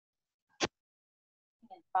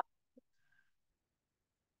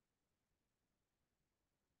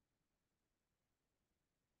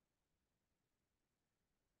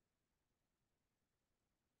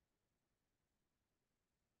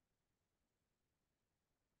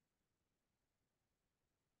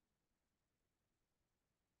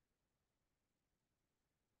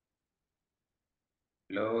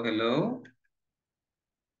Hello, hello.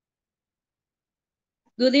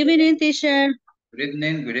 Good evening, teacher. Good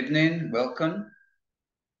evening, welcome.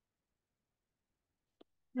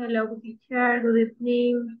 Hello, teacher. Good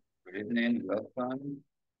evening. Good evening, welcome.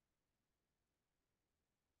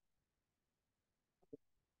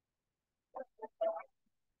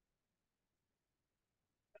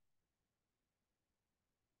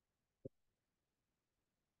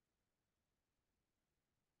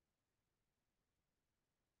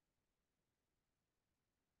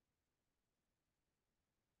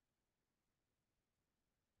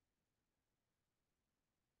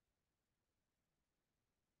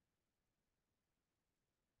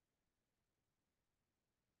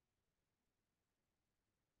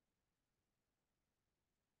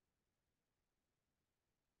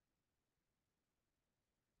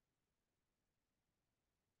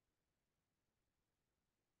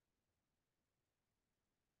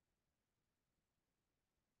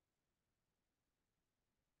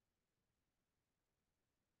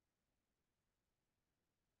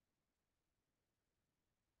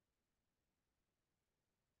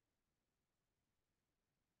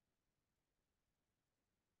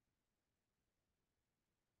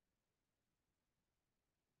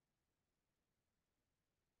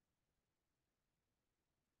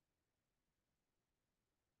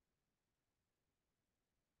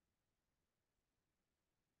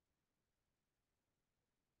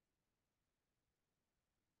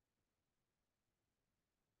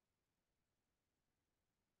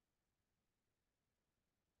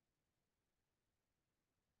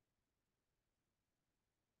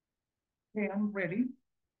 Okay, I'm ready.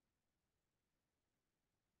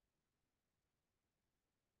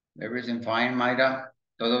 Everything fine, Mayra?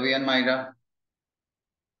 ¿Todo bien, Mayra?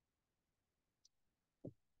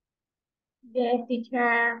 Yes,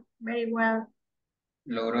 teacher. Very well.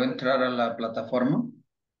 ¿Logró entrar a la plataforma?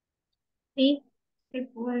 Sí, sí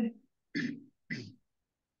puede.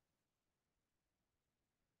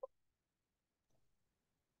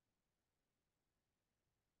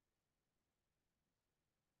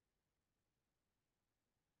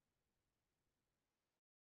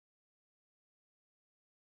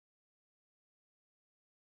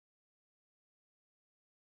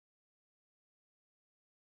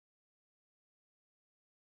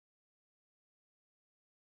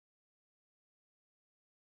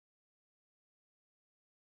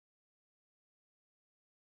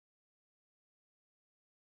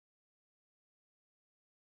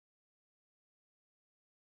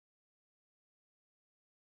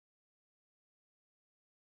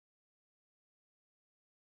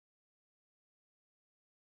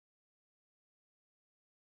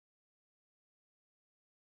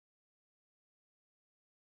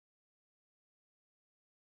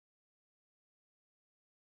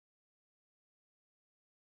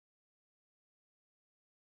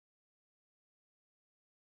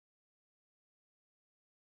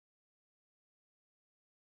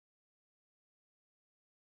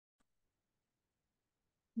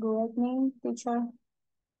 Good evening, teacher.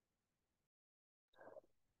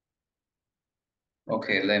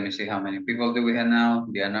 Okay, let me see how many people do we have now.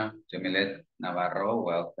 Diana, Jamilet, Navarro,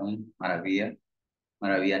 welcome. Maravilla,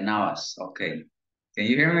 Maravilla Navas. Okay. Can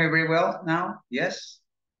you hear me very well now? Yes?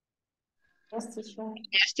 Yes, teacher.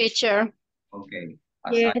 Yes, teacher. Okay.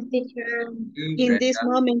 Yes, Aside teacher. In this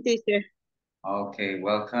Brenda. moment, teacher. Okay,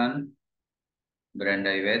 welcome. Brenda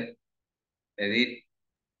Yvette. Edith,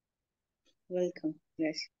 Welcome.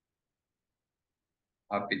 Yes.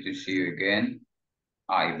 happy to see you again.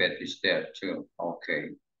 Yvette is there too. Okay.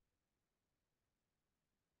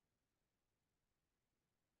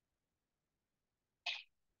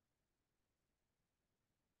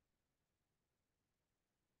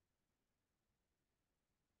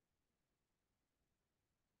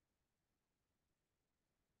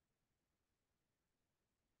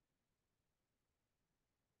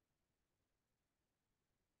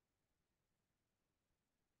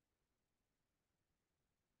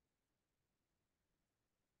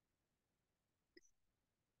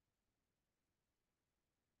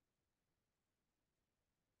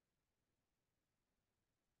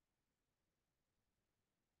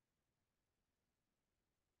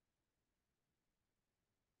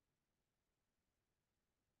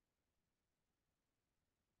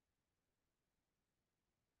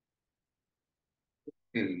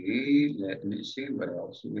 Okay, let me see what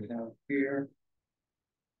else we have here.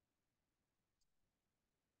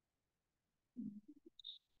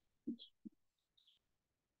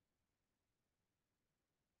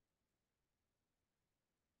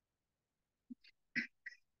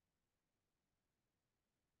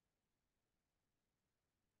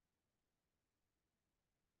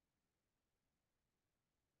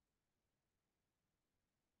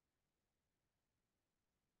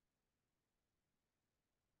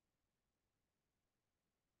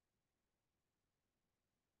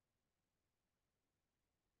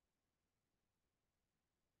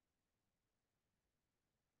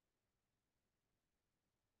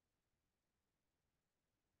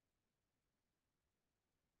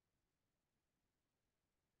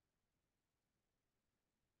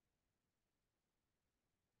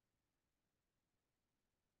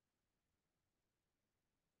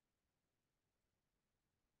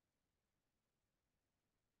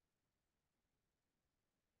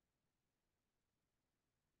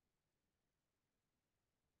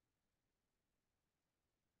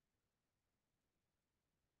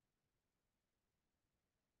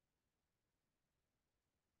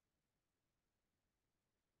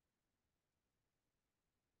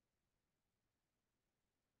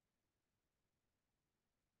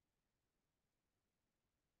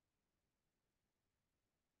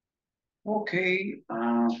 Okay,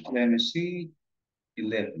 let me see.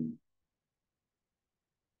 11.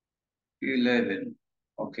 11.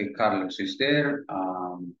 Okay, Carlos is there.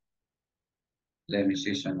 Let me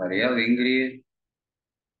see somebody else. Ingrid.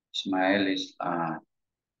 Ismael is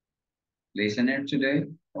listener today.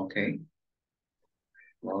 Okay,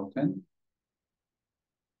 welcome.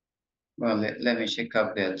 Well, let me check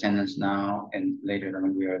up the attendance now, and later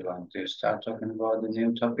on we are going to start talking about the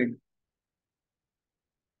new topic.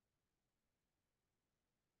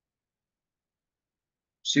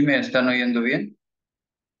 ¿Sí me están oyendo bien?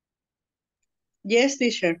 Yes,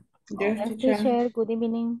 teacher. Yes, teacher. Good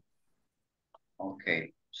evening. Ok,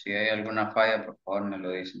 si hay alguna falla, por favor me lo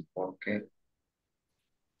dicen, porque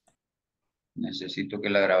necesito que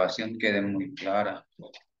la grabación quede muy clara.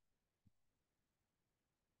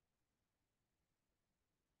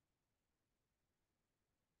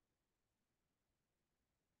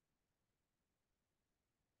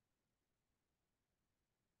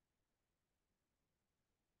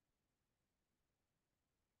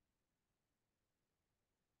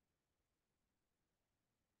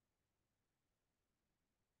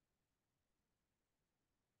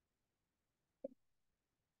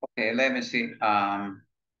 Okay, let me see.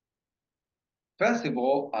 First of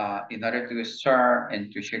all, in order to start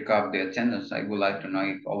and to check up the attendance, I would like to know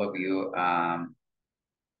if all of you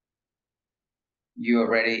you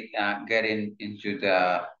already getting into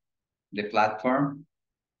the platform.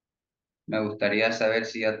 Me gustaría saber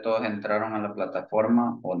si ya todos entraron a la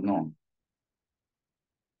plataforma o no.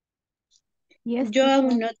 Yes, Yo aún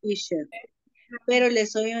teacher. no, teacher. Pero le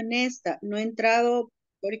soy honesta, no he entrado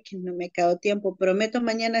porque no me quedó tiempo. Prometo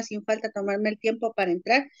mañana sin falta tomarme el tiempo para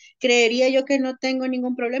entrar. Creería yo que no tengo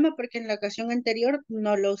ningún problema porque en la ocasión anterior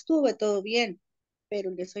no lo estuve todo bien.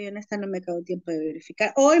 Pero le soy honesta, no me quedó tiempo de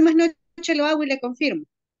verificar. Hoy más noche lo hago y le confirmo.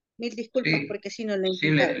 Mil disculpas Sí, porque si no lo he sí,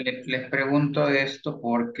 intentado. les pregunto esto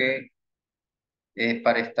porque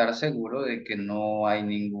para estar seguro de que no hay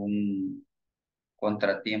ningún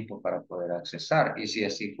contratiempo para poder accesar. Y si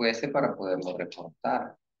así fuese, para poderlo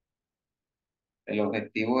reportar. El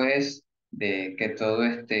objetivo es de que todo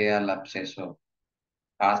esté al acceso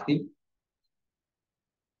fácil.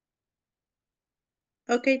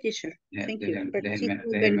 Ok, teacher. Thank you. But sí,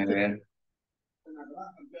 Déjeme ver.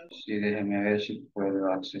 Sí, déjeme ver si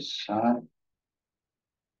puedo accesar.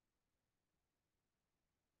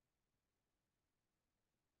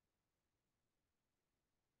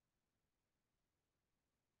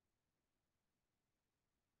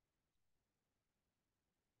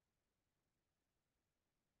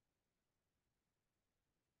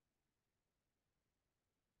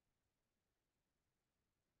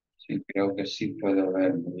 Sí, creo que sí puedo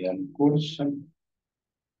ver ya el curso.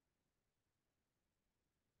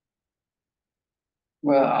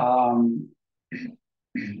 Well,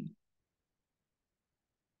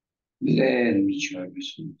 let me try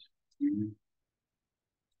something.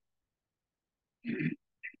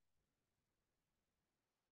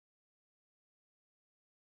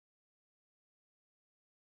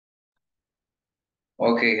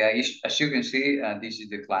 Okay, as you can see, this is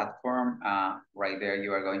the platform. Right there,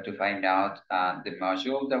 you are going to find out the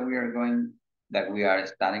module that we are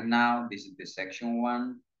studying now. This is the section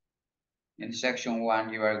 1. In section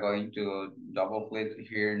 1, you are going to double click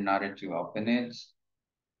here in order to open it.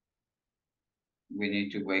 We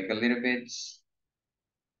need to wait a little bit.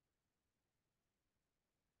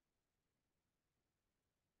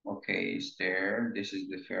 Okay, it's there. This is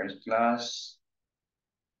the first class.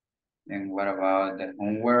 And what about the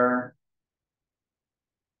homework?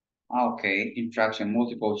 Okay, instruction,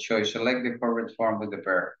 multiple choice. Select the correct form with the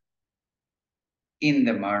verb. In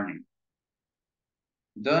the morning.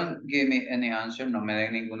 Don't give me any answer, no me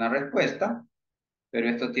den ninguna respuesta, pero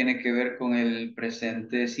esto tiene que ver con el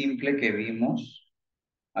presente simple que vimos.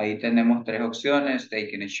 Ahí tenemos tres opciones,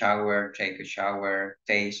 taking a shower, take a shower,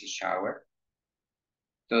 taste a shower.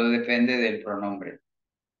 Todo depende del pronombre.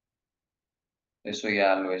 Eso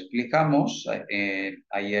ya lo explicamos.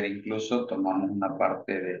 Ayer incluso tomamos una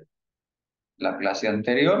parte de la clase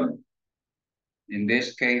anterior. In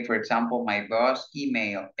this case, for example, my boss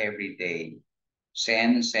email every day.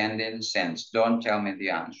 Send, sending, sends. Don't tell me the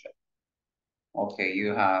answer. Okay,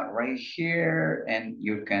 you have right here, and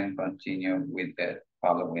you can continue with the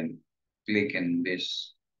following. Click in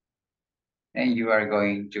this. And you are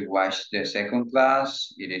going to watch the second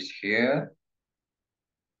class. It is here.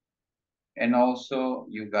 And also,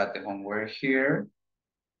 you got the homework here.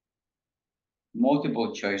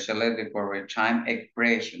 Multiple choice, select the correct time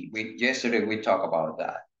expression. Yesterday we talked about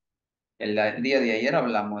that. El día de ayer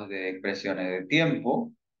hablamos de expresiones de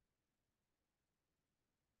tiempo.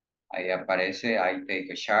 Ahí aparece, I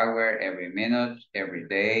take a shower every minute, every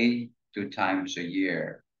day, 2 times a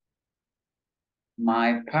year.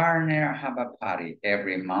 My partner have a party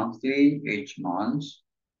every monthly, each month,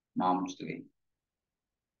 monthly.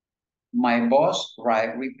 My boss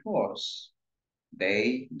write reports,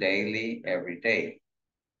 daily, every day.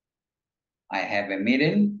 I have a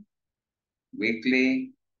meeting,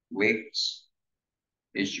 weekly, weeks,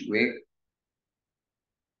 each week.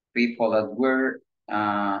 People at work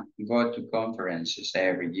go to conferences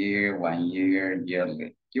every year, 1 year,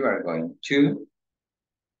 yearly. You are going to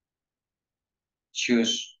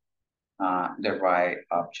choose the right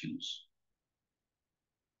options.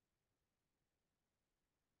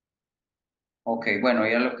 Ok, bueno,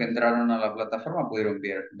 ya los que entraron a la plataforma pudieron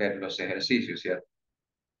ver los ejercicios, ¿cierto?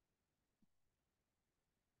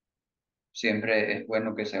 Siempre es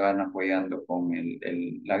bueno que se van apoyando con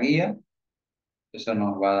la guía. Eso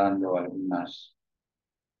nos va dando algunas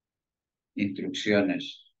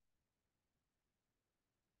instrucciones.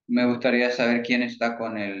 Me gustaría saber quién está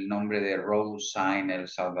con el nombre de Sign El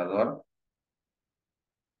Salvador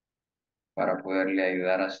para poderle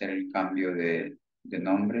ayudar a hacer el cambio de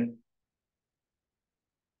nombre.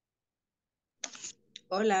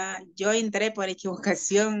 Hola, yo entré por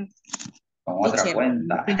equivocación, Con otra teacher,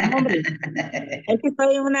 cuenta. sin nombre. Es que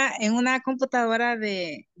estoy en una computadora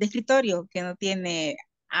de escritorio que no tiene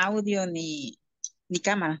audio ni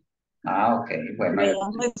cámara. Ah, ok, bueno.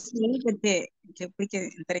 Pero sí que fui que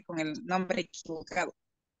entré con el nombre equivocado.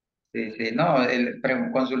 Sí, sí, no, él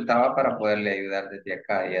consultaba para poderle ayudar desde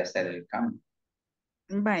acá y hacer el cambio.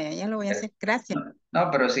 Vaya, ya lo voy a hacer. Gracias. No,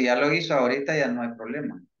 pero si ya lo hizo ahorita ya no hay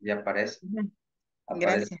problema, ya aparece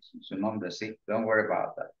Gracias. su nombre, sí, don't worry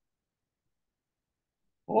about that.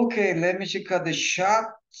 Okay, let me check out the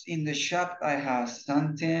shop. In the shop I have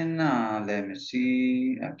something, let me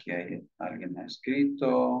see, aquí hay alguien ha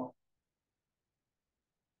escrito.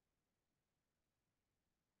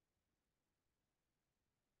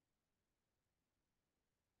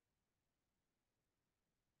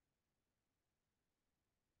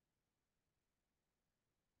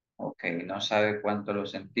 Ok, no sabe cuánto lo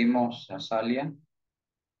sentimos, Azalia.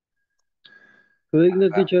 Good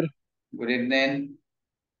evening, teacher. Good evening.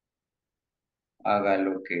 Haga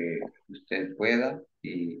lo que usted pueda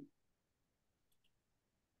y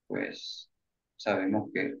pues sabemos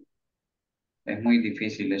que es muy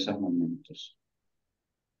difícil esos momentos.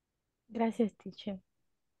 Gracias, teacher.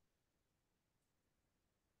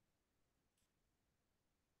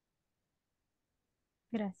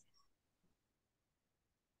 Gracias.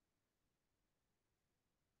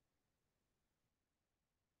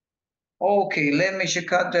 Okay, let me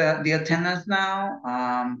check out the attendance now.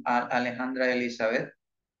 Alejandra Elizabeth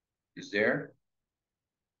is there.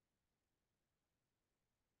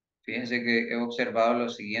 Fíjense que he observado lo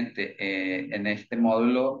siguiente, en este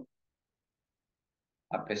módulo,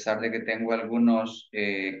 a pesar de que tengo algunos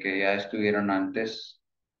que ya estuvieron antes,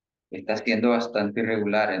 está siendo bastante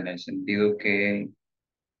irregular en el sentido que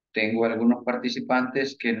tengo algunos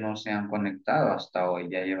participantes que no se han conectado hasta hoy.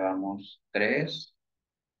 Ya llevamos 3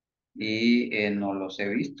 y no los he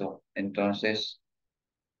visto. Entonces,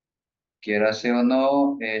 quiera sea o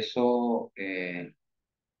no, eso,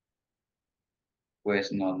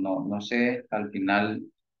 pues no sé al final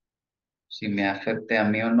si me afecte a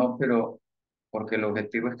mí o no, pero porque el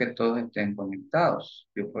objetivo es que todos estén conectados.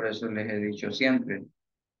 Yo por eso les he dicho siempre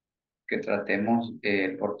que tratemos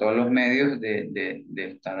por todos los medios de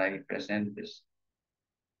estar ahí presentes,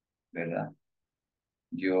 ¿verdad?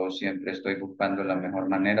 Yo siempre estoy buscando la mejor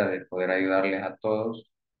manera de poder ayudarles a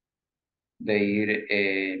todos, de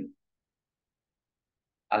ir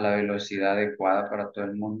a la velocidad adecuada para todo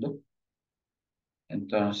el mundo.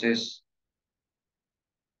 Entonces,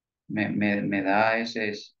 me da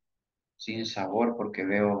ese sin sabor porque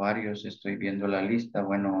veo varios, estoy viendo la lista.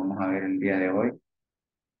 Bueno, vamos a ver el día de hoy.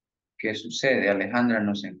 ¿Qué sucede? Alejandra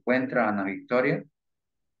no se encuentra, Ana Victoria.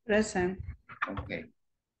 Present. Ok.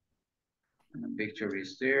 Victory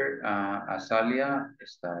is there. Azalia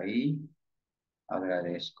está ahí.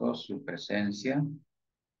 Agradezco su presencia.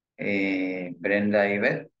 Brenda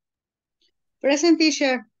Ivette. Present,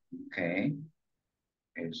 teacher. Ok.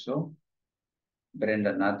 Eso.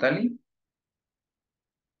 Brenda Natalie.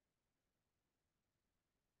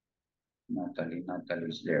 Natalie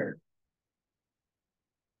is there.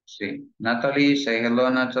 Sí. Natalie, say hello,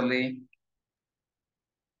 Natalie.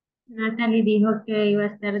 Natalie dijo que iba a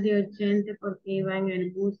estar de 80 porque iba en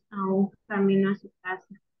el bus a un camino a su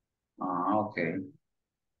casa. Ok.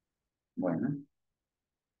 Bueno.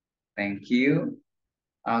 Thank you.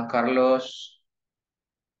 Carlos.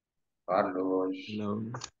 Carlos. Hello,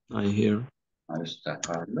 I hear. Ahí está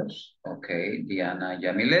Carlos. Ok. Diana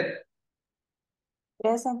Yamilet.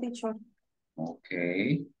 Present, teacher. Ok.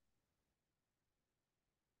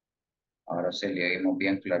 Ahora se le oímos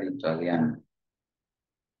bien clarito a Diana.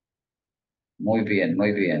 Muy bien,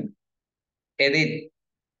 muy bien. Edith.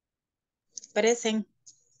 Present.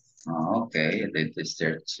 Ok, Edith is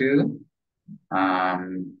there too.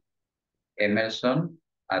 Emerson,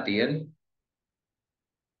 Adiel.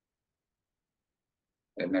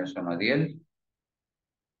 Emerson, Adiel.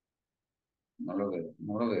 No lo veo,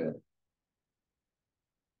 no lo veo.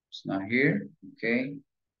 It's not here. Ok.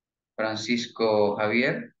 Francisco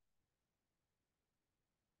Javier.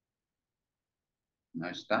 No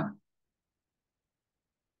está.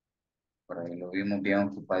 Por ahí lo vimos bien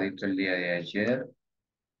ocupadito el día de ayer.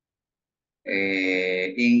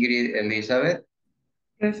 Ingrid Elizabeth.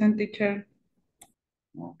 Present, teacher.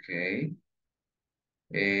 Ok.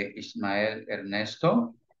 Ismael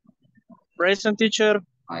Ernesto. Present, teacher.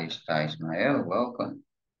 Ahí está Ismael, welcome.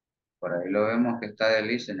 Por ahí lo vemos que está de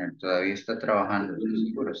listener, todavía está trabajando, estoy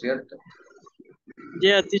seguro, ¿cierto?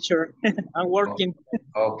 Yeah, teacher. I'm working.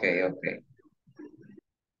 Ok.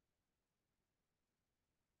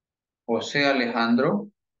 José Alejandro.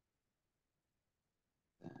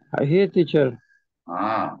 I hear, teacher.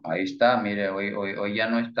 Ahí está, mire, hoy ya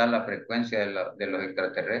no está la frecuencia de los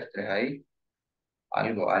extraterrestres ahí.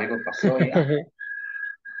 Algo pasó ya.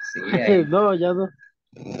 Sí, ahí No, ya no.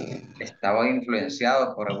 estaba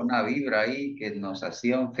influenciado por alguna vibra ahí que nos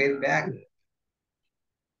hacía un feedback.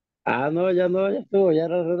 No, ya no, ya estuvo, ya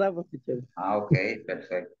lo arreglamos, teacher. Ok,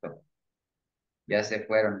 perfecto. Ya se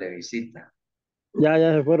fueron de visita. Ya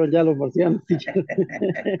se fueron ya los marcianos, teacher.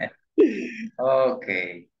 Ok.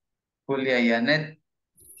 Julia Yanet.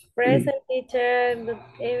 Present teacher, good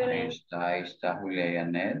Ahí evening. está Julia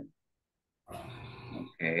Yanet.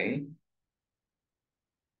 Ok.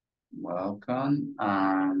 Welcome.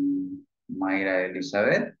 Mayra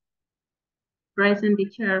Elizabeth. Present,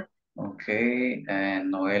 teacher. Ok.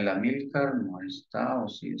 Noela Milcar. No está o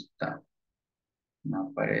sí está. No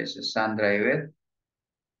aparece. Sandra Ivette.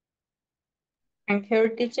 I'm here,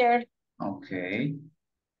 teacher. Ok.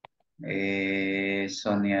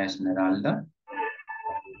 Sonia Esmeralda.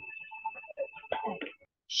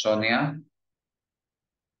 Sonia.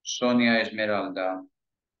 Sonia Esmeralda.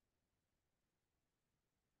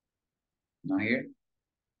 No here.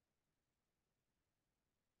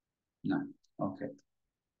 No. Ok.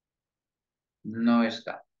 No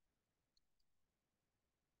está.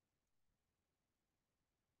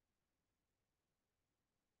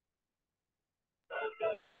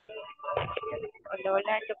 Hola,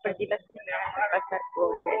 hola, yo perdí la señal de pasar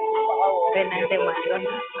por Penal de Mayo,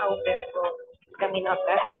 aún vengo camino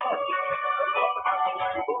acá.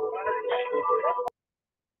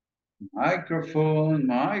 Microphone.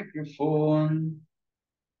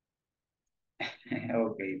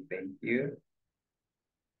 Okay, thank you.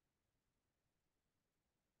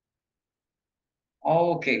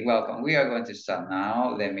 Okay, welcome. We are going to start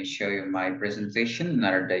now. Let me show you my presentation in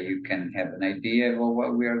order that you can have an idea of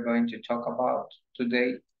what we are going to talk about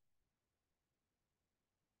today.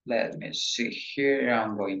 Let me see here.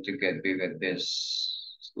 I'm going to get big at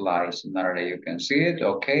this slides in order that you can see it.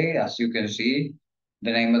 Okay, as you can see,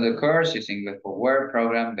 the name of the course is English for Work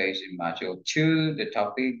program based in Module 2. The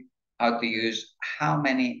topic, how to use how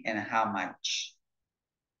many and how much.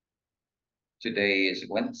 Today is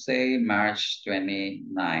Wednesday, March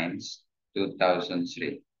 29th,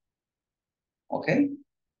 2003. Okay?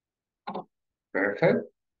 Perfect.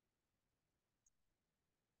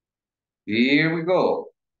 Here we go.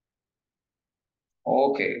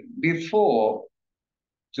 Okay, before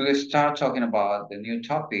to start talking about the new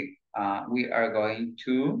topic, we are going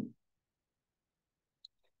to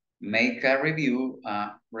make a review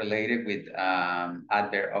related with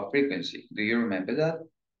adverb of frequency. Do you remember that?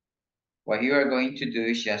 What you are going to do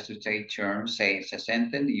is just to take terms, say it's a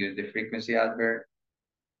sentence, use the frequency adverb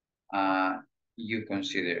you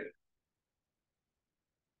consider.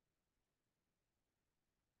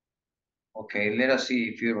 Okay, let us see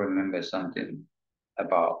if you remember something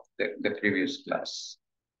about the previous class.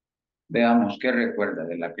 Veamos qué recuerda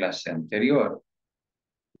de la clase anterior.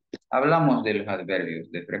 Hablamos de los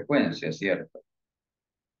adverbios de frecuencia, ¿cierto?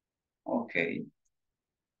 Ok.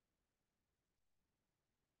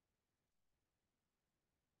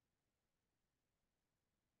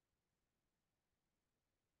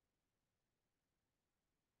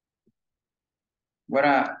 What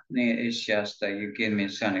I need is just that you give me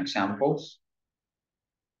some examples.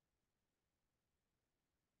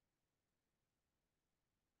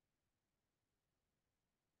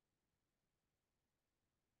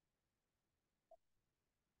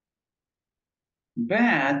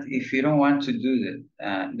 But if you don't want to do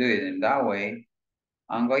it in that way,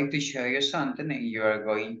 I'm going to show you something and you are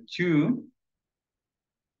going to...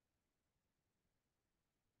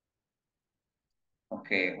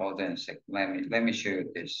 Okay, hold on a sec. Let me show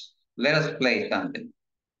you this. Let us play something.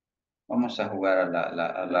 Vamos a jugar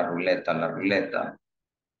a la ruleta,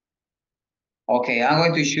 Okay, I'm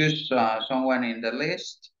going to choose someone in the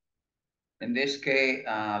list. In this case,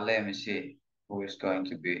 let me see who is going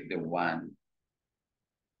to be the one.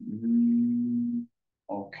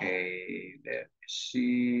 Okay, let me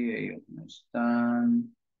see. Ellos no están.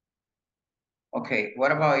 Okay,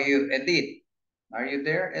 what about you, Edith? Are you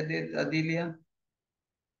there, Edith, Adelia?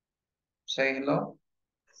 Say hello.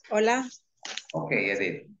 Hola. Okay,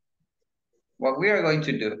 Edith. What we are going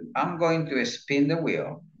to do, I'm going to spin the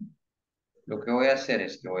wheel. Lo que voy a hacer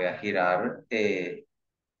es que voy a girar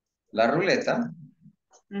la ruleta.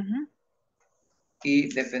 Y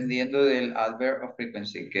dependiendo del adverb of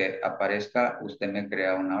frequency que aparezca, usted me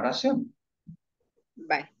crea una oración.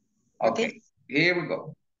 Bye. Okay, here we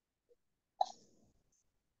go.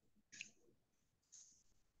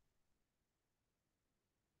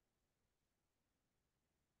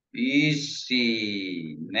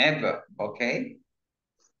 Easy, never, okay?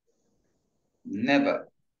 Never.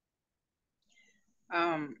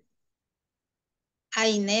 I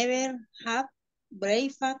never have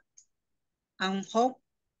breakfast at home.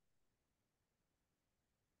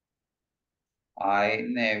 I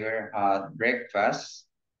never had breakfast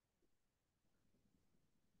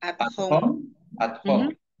At at home. home. At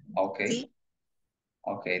home. Okay. Sí.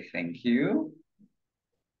 Okay, thank you.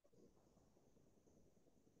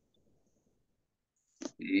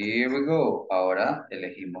 Here we go. Ahora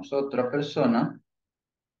elegimos otra persona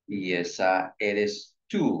y esa eres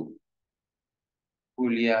tú,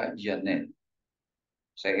 Julia Janet.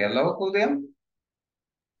 Say hello, Julia.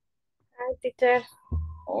 Hi, teacher.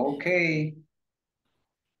 Okay.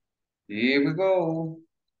 Here we go.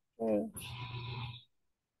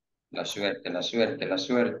 La suerte, la suerte, la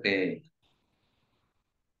suerte.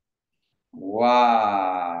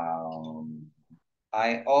 Wow.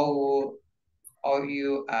 I owe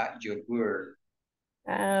you a yogurt.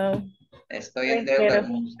 Estoy en deuda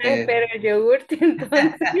con usted. Espero el yogurt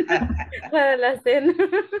entonces para la cena.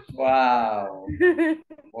 Wow.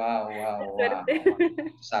 Wow, wow, wow.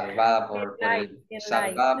 Salvada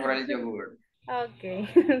por el yogur. Okay.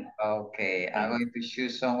 Okay, I'm going to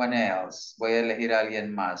choose someone else. Voy a elegir a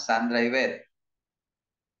alguien más. Sandra Ivette.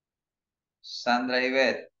 Sandra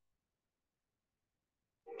Ivette.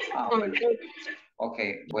 Bueno. Ok,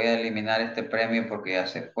 voy a eliminar este premio porque ya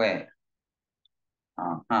se fue.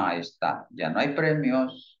 Ajá, ahí está. Ya no hay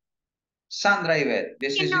premios. Sandra Ivette.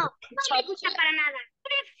 No me gusta para nada.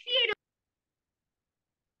 Prefiero.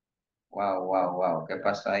 Wow, wow, wow. ¿Qué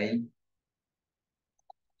pasa ahí?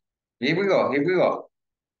 Here we go, here we go.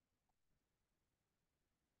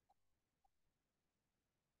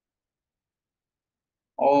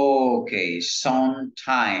 Okay,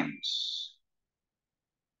 sometimes.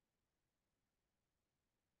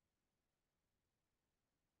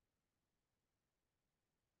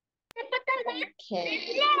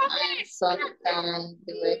 Okay, I sometimes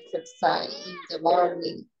do exercise in the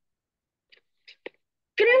morning.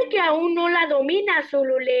 Creo que aún no la domina,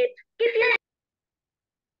 Zululet. ¿Qué tiene?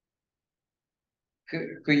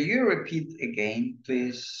 Could you repeat again,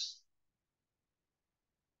 please?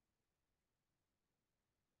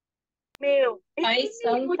 I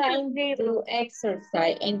sometimes do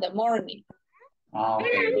exercise in the morning.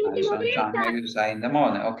 Okay, I sometimes exercise in the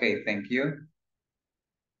morning. Okay, thank you.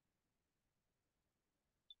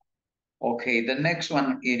 Okay, the next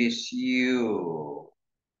one, it is you.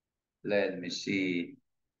 Let me see.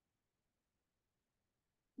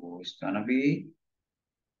 Who is gonna be?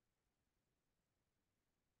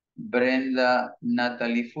 Brenda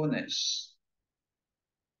Natalie Funes.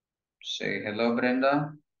 Say hello,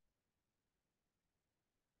 Brenda.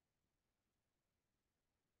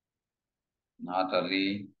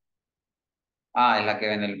 Natalie. Ah, es la que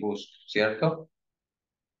ve en el bus, ¿cierto?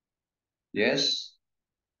 Yes.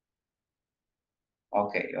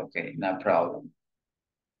 Okay, okay, no problem.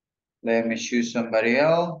 Let me choose somebody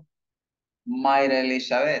else. Mayra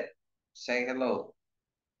Elizabeth. Say hello.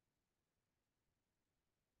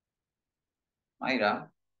 Mayra.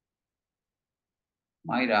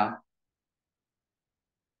 Mayra.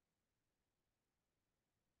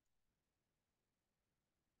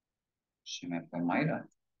 Se me fue Mayra.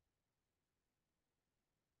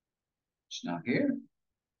 It's not here.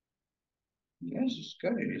 Yes, it's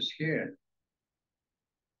good. It is here.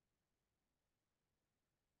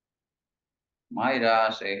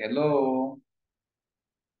 Mayra, say hello.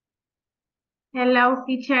 Hello,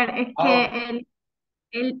 teacher. Es Oh, que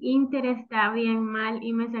el Inter está bien mal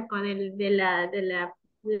y me sacó de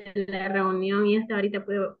la reunión y hasta ahorita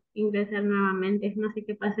puedo ingresar nuevamente. No sé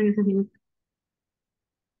qué pasa en esos minutos.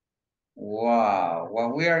 wow.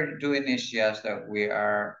 What we are doing is just that we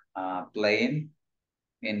are playing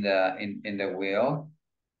in the wheel.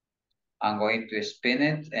 I'm going to spin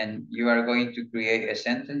it and you are going to create a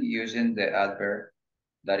sentence using the adverb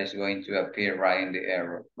that is going to appear right in the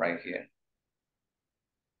arrow right here.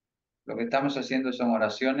 Lo que estamos haciendo son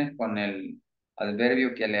oraciones con el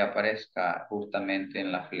adverbio que le aparezca justamente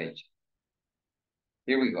en la flecha.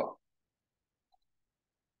 Here we go.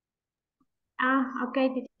 Ah, ok,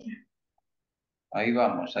 teacher. Ahí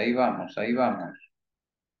vamos, ahí vamos, ahí vamos.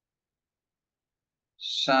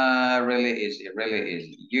 Really easy, really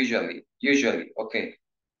easy. Usually, okay.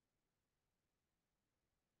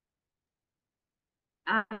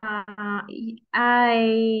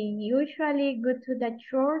 I usually go to the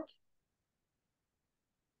church.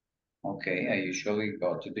 Okay, I usually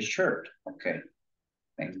go to the church. Okay,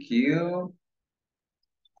 thank you.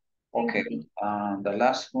 Okay, the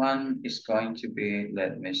last one is going to be,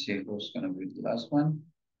 let me see who's going to be the last one.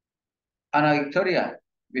 Ana Victoria,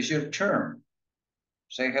 it's your turn.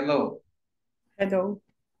 Say hello. Hello.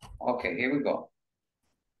 Okay, here we go.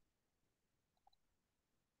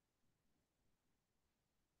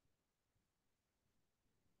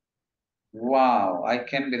 Wow, I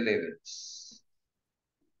can't believe it.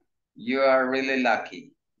 You are really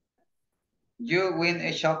lucky. You win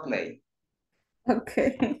a chocolate.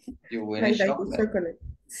 Okay. You win I a like the chocolate. chocolate.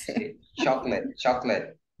 Sí,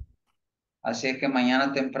 chocolate. Así es que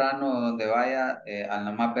mañana temprano, donde vaya, al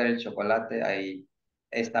nomás ver el chocolate, ahí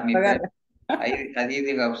está mi premio. Agarra. Ahí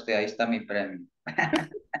diga usted, ahí está mi premio.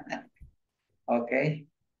 Okay,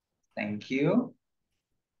 thank you.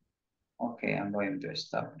 Okay, I'm going to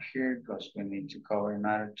stop here because we need to cover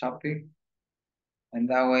another topic. And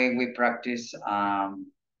that way we practice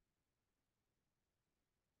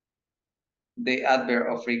the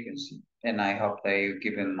adverb of frequency. And I hope that you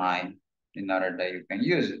keep in mind in order that you can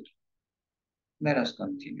use it. Let us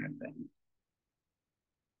continue then.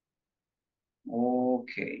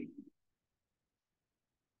 Okay.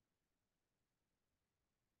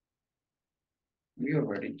 We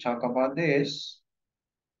already talked about this.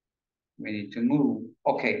 We need to move.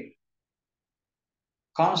 Okay.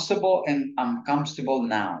 Constable and uncomfortable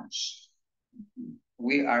nouns.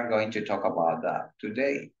 We are going to talk about that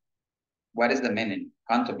today. What is the meaning?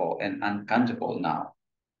 Countable and uncountable noun.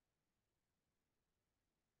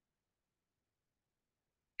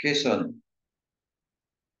 ¿Qué son?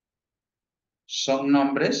 Son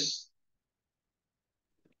nombres.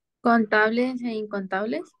 Contables e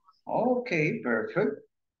incontables. Okay, perfect.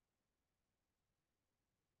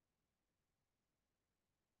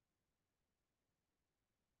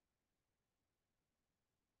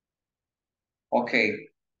 Okay,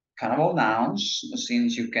 countable nouns,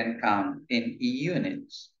 since you can count in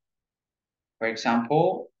units. For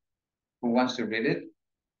example, who wants to read it?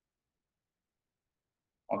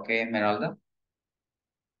 Okay, Esmeralda.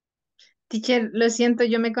 Teacher, lo siento,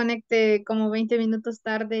 yo me conecté como 20 minutos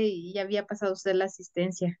tarde y ya había pasado usted la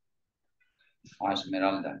asistencia. Oh,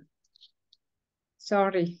 Esmeralda.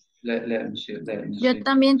 Sorry. Let me see. Yo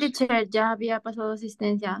también, teacher, ya había pasado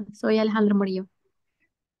asistencia. Soy Alejandro Murillo.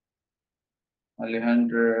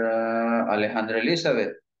 Alejandra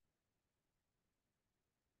Elizabeth.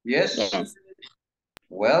 Yes. Yes.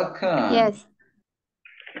 Welcome. Yes.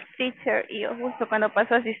 Teacher, y yo justo cuando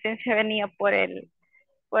pasó asistencia venía por el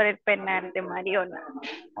penal de Mariona.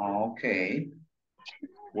 Okay.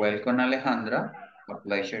 Welcome, Alejandra. A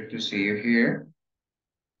pleasure to see you here.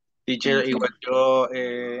 Teacher, Thank you. igual yo,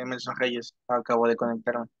 Emerson Reyes, acabo de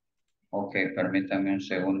conectarme. Ok, permítame un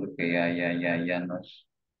segundo que ya nos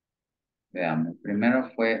veamos. Primero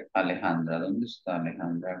fue Alejandra. ¿Dónde está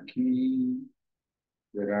Alejandra? Aquí.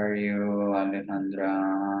 Where are you,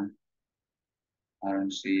 Alejandra? I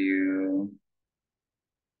don't see you.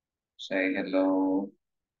 Say hello.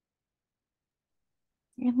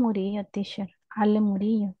 Es Murillo, teacher. Ale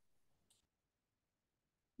Murillo.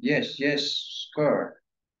 Yes, sure.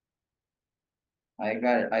 I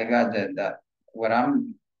got that. What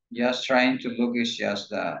I'm just trying to look is just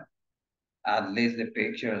the, at least the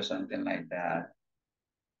picture or something like that.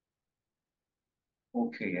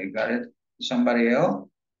 Okay, I got it. Somebody else?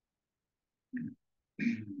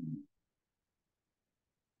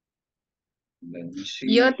 Let me see.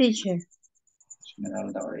 Yo, teacher.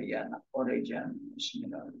 Esmeralda Orellana,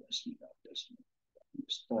 Esmeralda.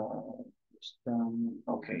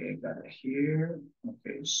 Okay, I got it here.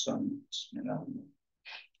 Okay, son, Esmeralda.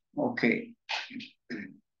 Okay.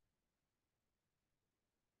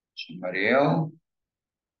 Somebody else?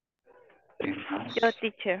 Yo,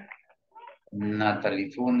 teacher.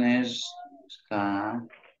 Natalie Funes, está.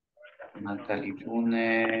 Natalie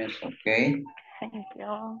Funes, ok. Thank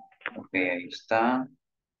you. Ok, ahí está.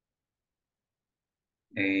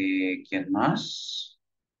 ¿Quién más?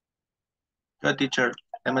 Yo, teacher,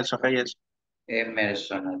 Emerson Reyes.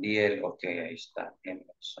 Emerson Adiel, ok, ahí está.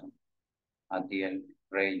 Emerson Adiel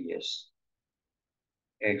Reyes.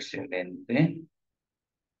 Excelente.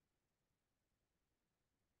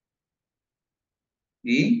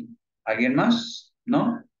 ¿Y alguien más?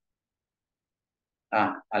 ¿No?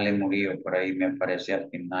 Ah, Ale Murillo, por ahí me aparece al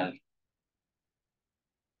final.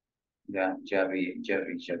 Ya vi.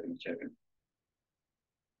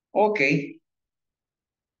 Okay.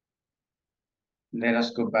 Let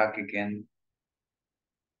us go back again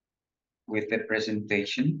with the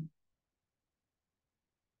presentation.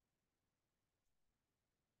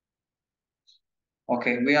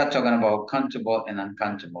 Okay, we are talking about countable and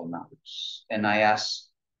uncountable nouns. And I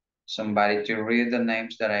asked somebody to read the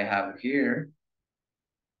names that I have here.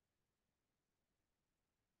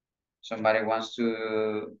 Somebody wants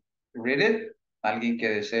to read it? ¿Alguien que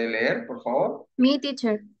desee leer, por favor? Me,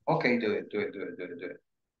 teacher. Okay, do it.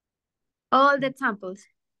 All the examples.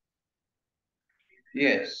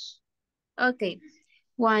 Yes. Okay.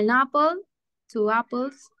 1 apple, 2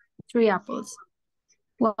 apples, 3 apples.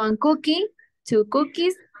 1 cookie, 2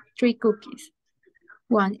 cookies, 3 cookies.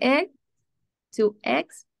 1 egg, 2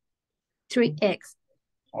 eggs, 3 eggs.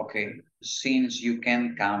 Okay, since you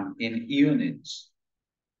can count in units.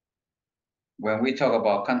 When we talk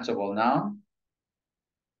about countable noun,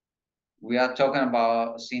 we are talking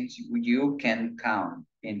about since you can count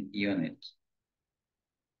in units.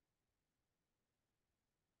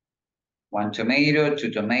 1 tomato,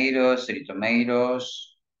 2 tomatoes, 3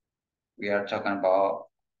 tomatoes. We are talking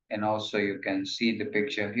about, and also you can see the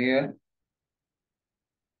picture here.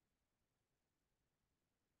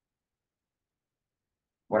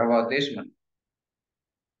 What about this one?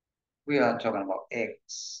 We are talking about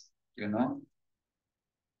eggs, you know?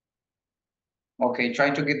 Okay, try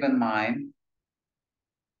to keep in mind.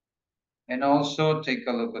 And also take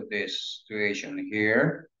a look at this situation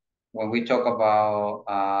here. When we talk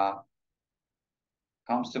about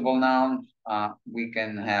countable nouns, we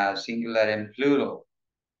can have singular and plural.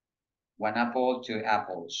 1 apple, 2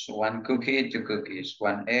 apples. 1 cookie, 2 cookies.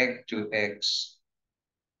 1 egg, 2 eggs.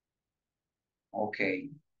 Okay.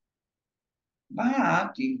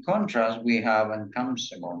 But in contrast, we have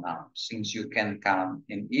uncountable nouns, since you can count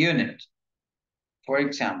in unit. For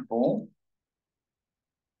example,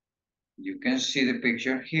 you can see the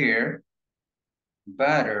picture here.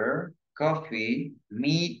 Butter, coffee,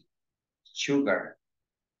 meat, sugar.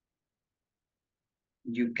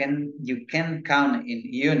 You can count in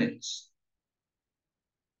units.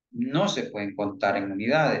 No se pueden contar en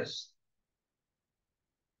unidades.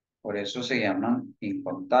 Por eso se llaman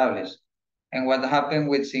incontables. And what happened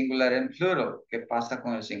with singular and plural? ¿Qué pasa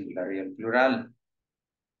con el singular y el plural?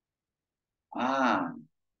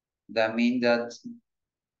 That means that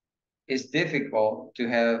it's difficult to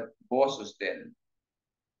have both of them.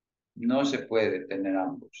 No se puede tener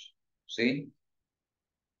ambos. ¿Sí?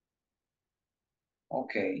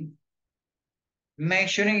 Okay.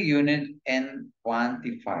 Measuring unit and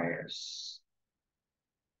quantifiers.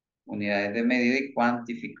 Unidades de medida y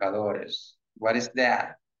cuantificadores. What is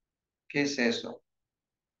that? ¿Qué es eso?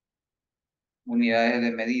 Unidades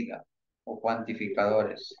de medida o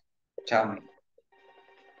cuantificadores. Tell me.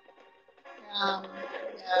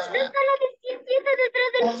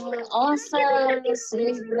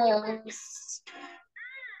 Siglas.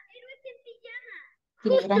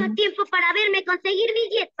 Justo a tiempo para verme conseguir mi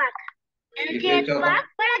jetpack. ¿El If you talk,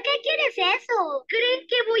 jetpack? ¿Para qué quieres eso? ¿Creen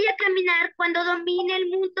que voy a caminar cuando domine el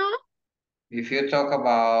mundo? if you talk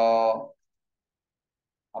about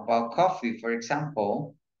coffee, for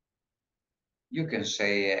example, you can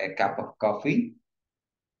say a cup of coffee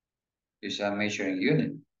is a measuring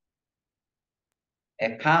unit.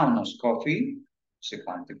 A pound of coffee is a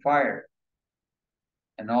quantifier.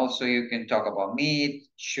 And also you can talk about meat,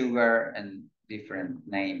 sugar, and different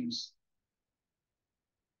names.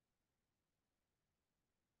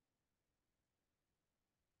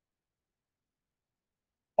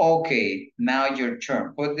 Okay, now your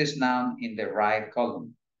turn. Put this noun in the right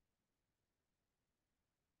column.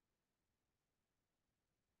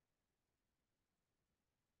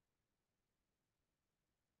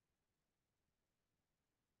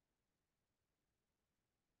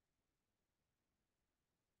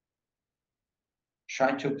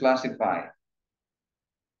 Try to classify.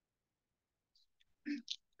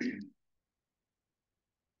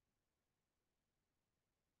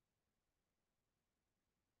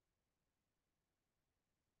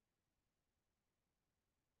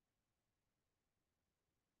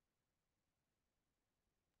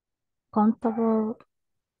 Countable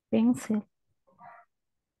pencil.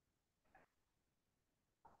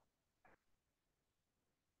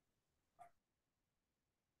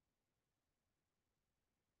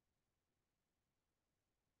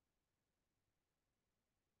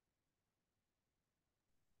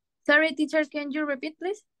 Sorry, teacher, can you repeat,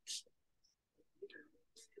 please?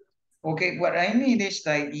 Okay, what I need is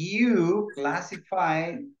that you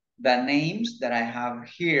classify the names that I have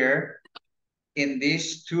here in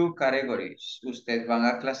these two categories. Ustedes van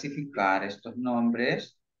a clasificar estos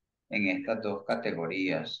nombres en estas dos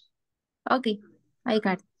categorías. Okay, I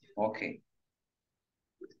got it. Okay.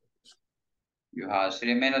 You have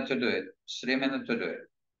 3 minutes to do it. 3 minutes to do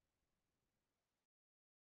it.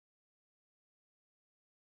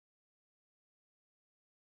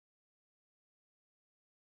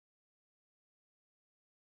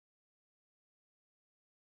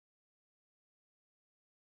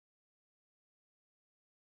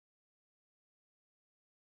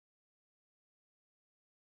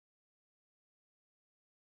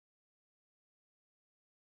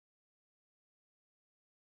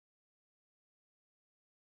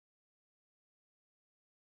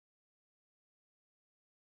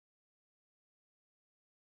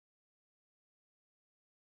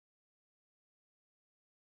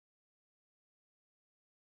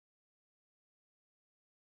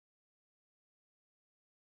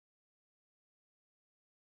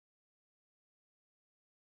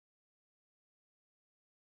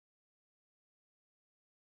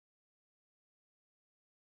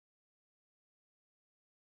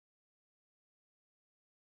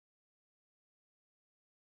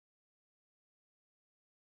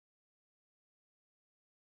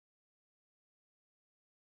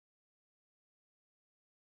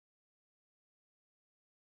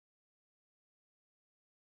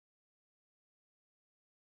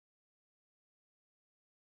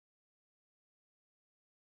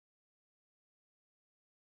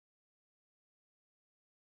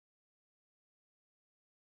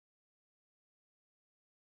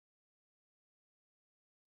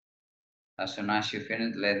 As soon as you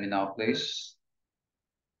finish, let me know, please.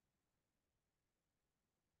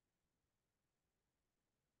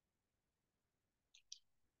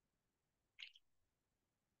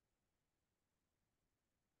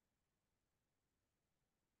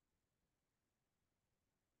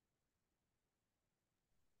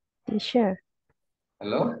 Teacher.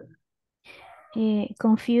 Hello?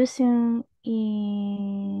 Confusion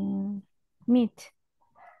in meat.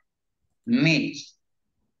 Meat.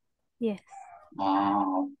 Yes.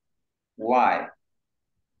 Why?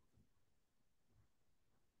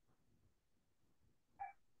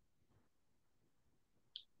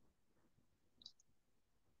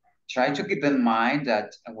 Try to keep in mind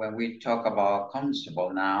that when we talk about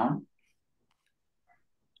countable noun,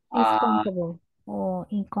 It's countable or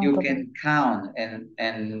you uncountable. can count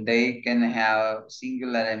and they can have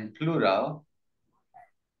singular and plural.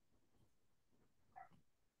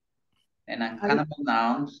 And uncountable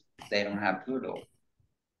nouns, they don't have plural.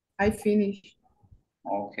 I finished.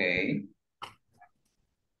 Okay.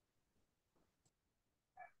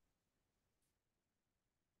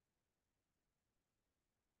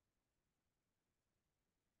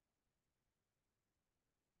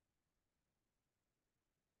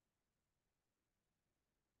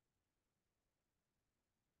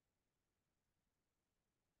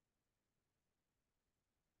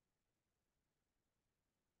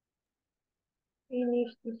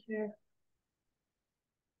 Finish, teacher.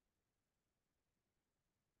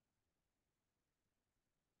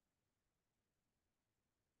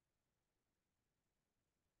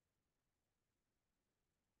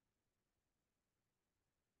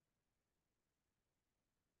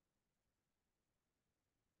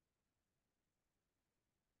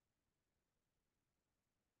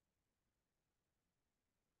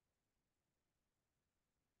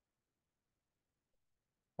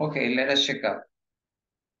 Okay, let us check out.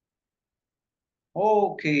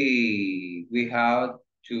 Okay, we have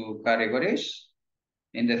two categories.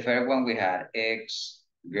 In the first one, we had eggs,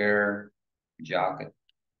 girl, jacket,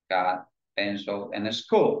 cat, pencil, and a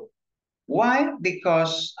school. Why?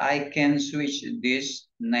 Because I can switch these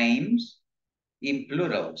names in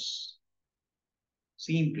plurals.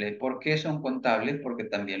 Simple. ¿Por qué son contables? Porque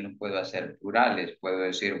también los puedo hacer plurales. Puedo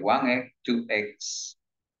decir one egg, two eggs,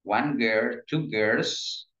 one girl, two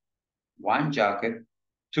girls, one jacket,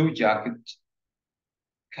 two jackets,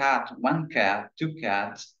 cat, two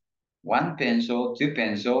cats, one pencil, two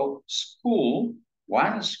pencil, school,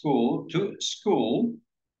 one school, two school.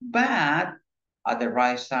 But at the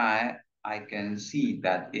right side, I can see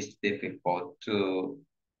that it's difficult to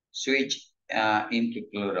switch into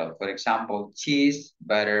plural. For example, cheese,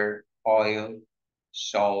 butter, oil,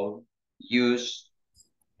 salt, juice,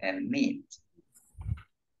 and meat.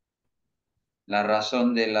 La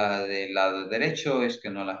razón del lado derecho es que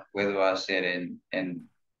no las puedo hacer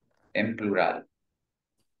en plural.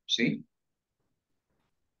 ¿Sí?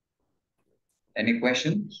 Any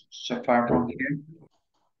questions so far from here?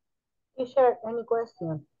 Teacher, any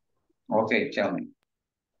question? Okay, tell me.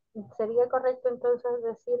 ¿Sería correcto entonces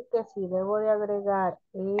decir que si debo de agregar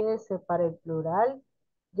ese para el plural,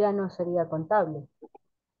 ya no sería contable?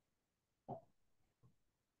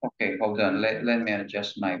 Okay, hold on. Let me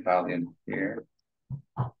adjust my volume here.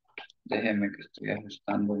 Déjeme que estoy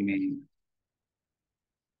ajustando mi...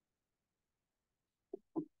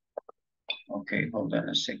 Okay, hold on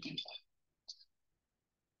a second.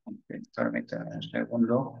 Okay, permítame un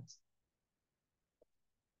segundo.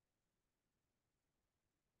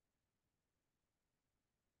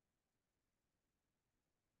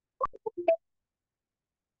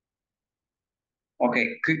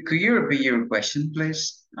 Okay, could you repeat your question,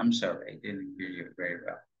 please? I'm sorry, I didn't hear you very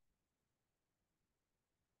well.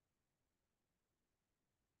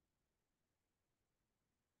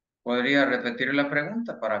 ¿Podría repetir la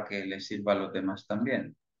pregunta para que le sirva a los demás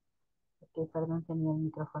también? Ok, perdón, tenía el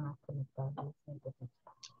micrófono conectado.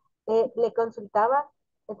 Le consultaba,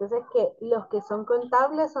 entonces, que los que son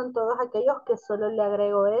contables son todos aquellos que solo le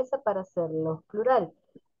agrego ese para hacerlos plural.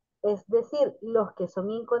 Es decir, los que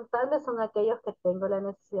son incontables son aquellos que tengo la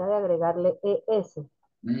necesidad de agregarle ES.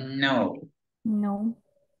 No. No.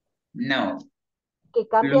 No. Que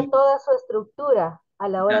cambia toda su estructura a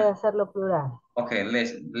la hora de hacerlo plural. Okay,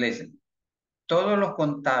 listen. Todos los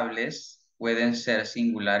contables pueden ser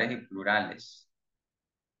singulares y plurales.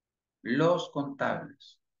 Los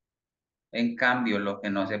contables. En cambio, los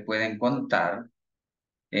que no se pueden contar,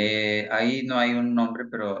 ahí no hay un nombre,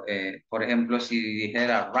 pero por ejemplo, si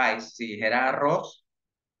dijera rice, si dijera arroz,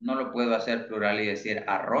 no lo puedo hacer plural y decir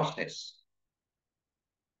arroces.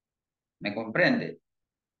 ¿Me comprende?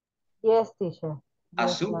 Yes, teacher.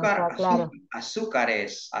 Azúcar, claro.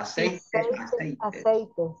 azúcares, aceites,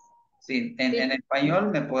 Aceites. Sí, en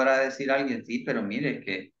español me podrá decir alguien, sí, pero mire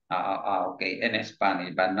que, ok, en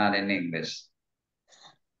español, but not in English.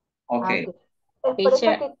 Ok. Es por eso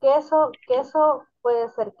que queso puede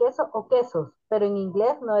ser queso o quesos, pero en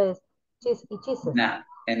inglés no es cheese y cheeses. Nah,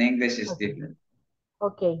 in English is different.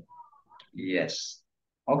 Ok. Yes.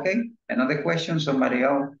 Okay, another question, somebody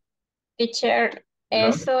else? Teacher, Hello?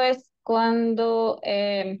 eso es cuando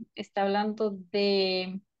está hablando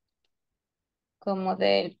de como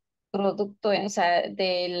del producto, o sea,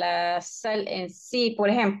 de la sal en sí, por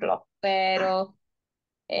ejemplo, pero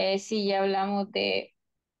si ya hablamos de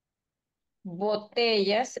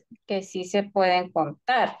botellas que sí se pueden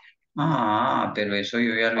contar. Ah, pero eso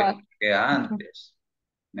yo ya lo expliqué antes.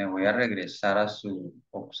 Me voy a regresar a su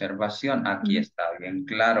observación. Aquí está bien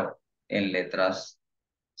claro. En letras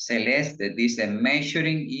celestes dice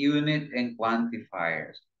measuring unit and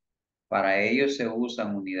quantifiers. Para ello se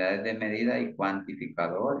usan unidades de medida y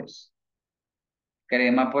cuantificadores.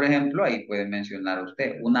 Crema, por ejemplo, ahí puede mencionar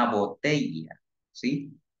usted una botella,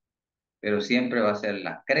 ¿sí? Pero siempre va a ser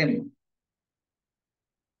la crema.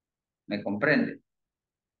 ¿Me comprende?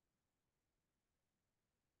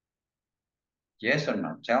 Yes or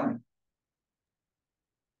no? Tell me.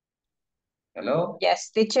 Hello?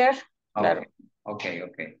 Yes, teacher. Claro.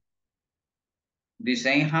 Okay. The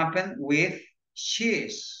same happened with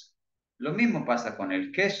cheese. Lo mismo pasa con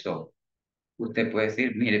el queso. Usted puede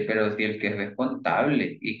decir, mire, pero si el queso es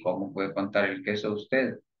contable, ¿y cómo puede contar el queso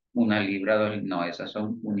usted? 1 libra, 2, no, esas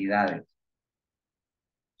son unidades.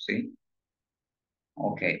 ¿Sí?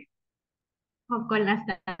 Ok. O con las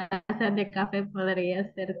tazas de café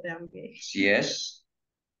podría ser también. Si es,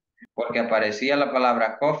 porque aparecía la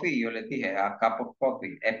palabra coffee y yo les dije, a cup of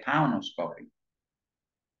coffee, a pound of coffee.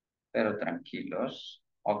 Pero tranquilos.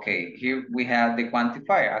 Ok, here we have the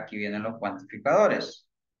quantifier. Aquí vienen los cuantificadores.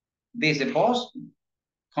 Dice, both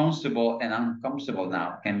constable and uncomfortable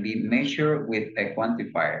now can be measured with a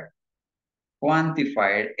quantifier.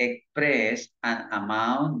 Quantifier express an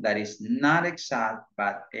amount that is not exact,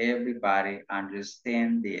 but everybody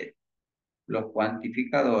understands it. Los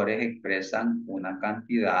cuantificadores expresan una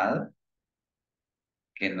cantidad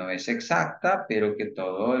que no es exacta, pero que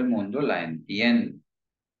todo el mundo la entiende.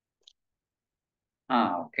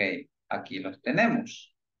 Ok, aquí los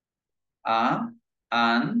tenemos. A,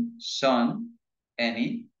 an, some,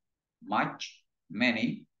 any, much,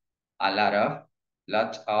 many, a lot of,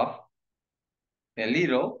 lots of, a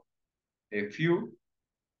little, a few,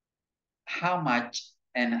 how much,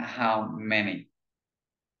 and how many.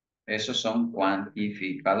 Esos son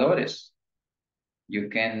cuantificadores. You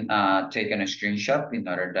can take a screenshot in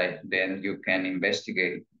order that then you can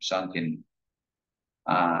investigate something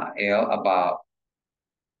about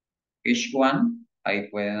each one. Ahí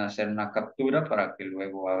pueden hacer una captura para que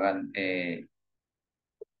luego hagan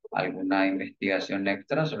alguna investigación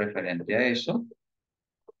extra referente a eso.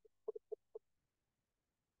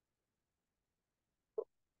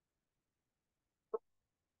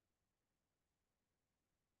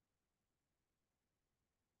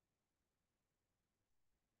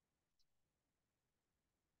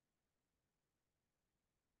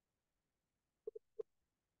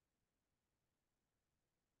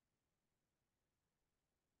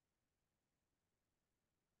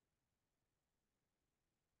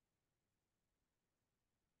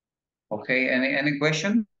 Okay, any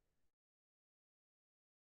question?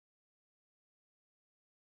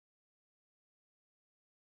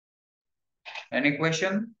 Any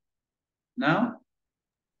question? No?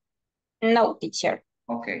 No, teacher.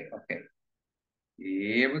 Okay.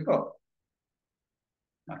 Here we go.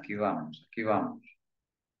 Aquí vamos.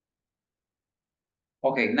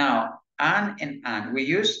 Okay, now, an and an. We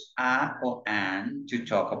use a or an to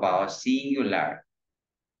talk about singular,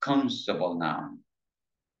 constable noun.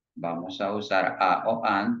 Vamos a usar a o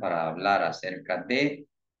an para hablar acerca de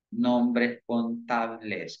nombres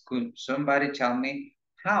contables. Could somebody tell me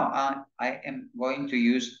how I am going to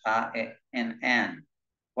use a and an?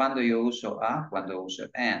 Cuando yo uso a, cuando uso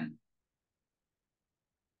an.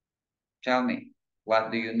 Tell me,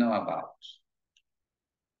 what do you know about?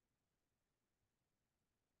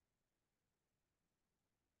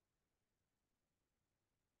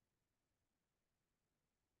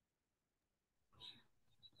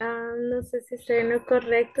 No sé si estoy en lo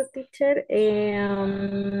correcto, teacher.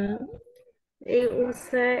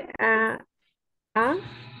 Usa a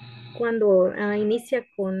cuando inicia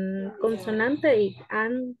con consonante y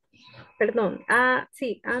perdón,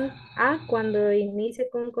 sí, a cuando inicia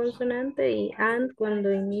con consonante y and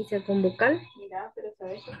cuando inicia con vocal.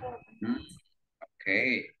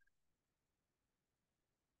 Okay.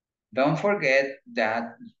 Don't forget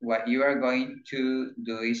that what you are going to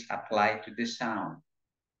do is apply to the sound.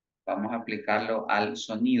 Vamos a aplicarlo al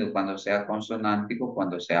sonido cuando sea consonántico,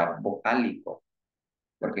 cuando sea vocálico.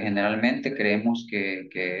 Porque generalmente creemos que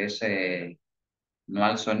es no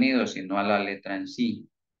al sonido, sino a la letra en sí.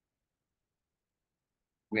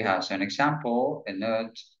 We have an example, a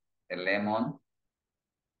nut, a lemon.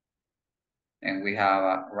 And we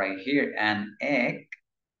have right here an egg.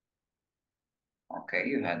 Okay,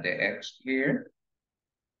 you have the eggs here.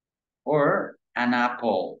 Or an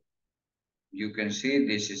apple. You can see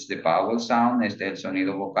this is the vowel sound, este es el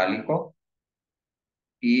sonido vocálico.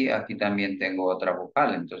 Y aquí también tengo otra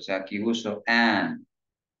vocal, entonces aquí uso an.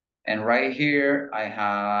 And right here I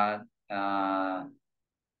have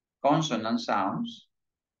consonant sounds.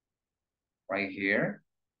 Right here.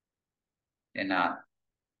 And a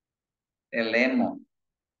lemon.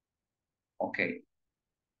 Ok.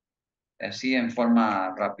 Así en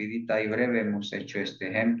forma rapidita y breve hemos hecho este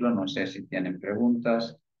ejemplo. No sé si tienen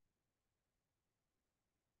preguntas.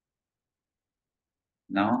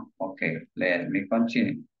 No? Okay, let me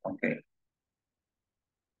continue. Okay.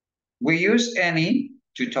 We use any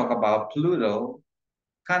to talk about plural,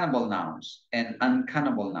 countable nouns, and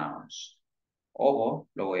uncountable nouns. Ojo,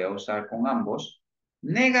 lo voy a usar con ambos.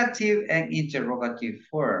 Negative and interrogative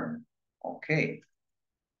form. Okay.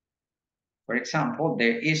 For example,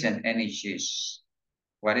 there isn't any cheese.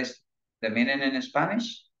 What is The meaning in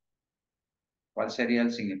Spanish? ¿Cuál sería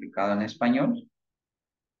el significado en español?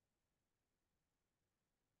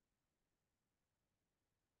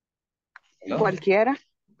 ¿Hello? Cualquiera.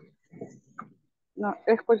 No,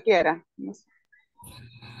 es cualquiera. No sé.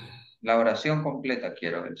 La oración completa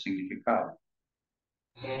quiero el significado.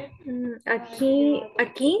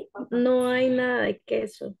 Aquí no hay nada de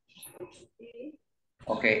queso.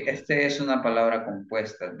 Ok, este es una palabra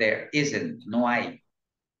compuesta. There isn't, no hay.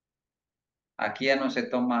 Aquí ya no se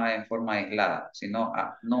toma en forma aislada, sino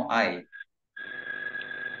no hay.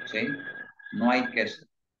 ¿Sí? No hay queso.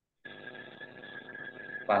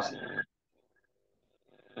 Fácil.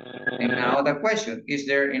 And now the question, is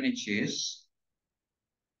there any cheese?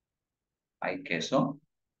 ¿Hay queso?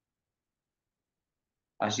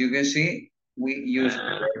 As you can see, we use the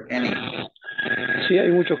word any. Sí,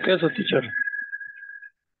 hay mucho queso, teacher.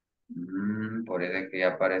 Por eso es que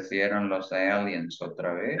ya aparecieron los aliens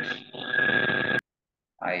otra vez.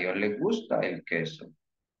 A ellos les gusta el queso.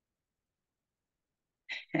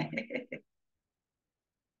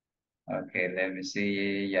 Ok, let me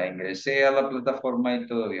see. Ya ingresé a la plataforma y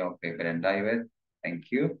todo bien. Ok, Brenda, Ivette, thank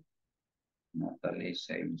you. Natalie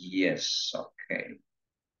say yes. Okay.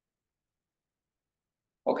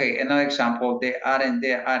 Okay, another example. There aren't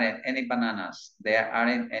any bananas. There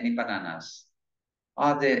aren't any bananas.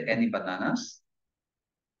 Are there any bananas?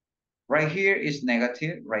 Right here is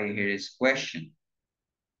negative. Right here is question.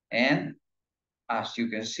 And as you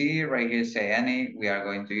can see, right here say any. We are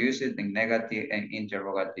going to use it in negative and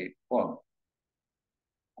interrogative form.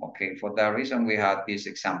 Okay, for that reason, we have this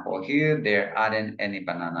example here. There aren't any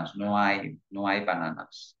bananas. No hay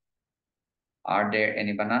bananas. Are there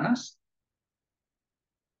any bananas?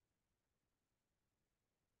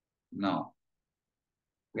 No,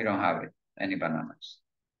 we don't have it, any bananas.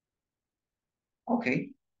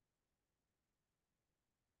 Okay.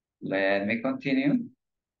 Let me continue.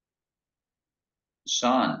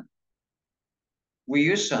 Son. We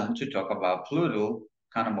use son to talk about plural,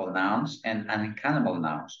 countable nouns, and uncountable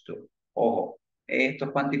nouns too. Ojo,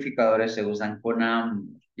 estos cuantificadores se usan con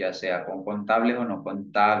ambos, ya sea con contables o no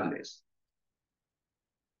contables.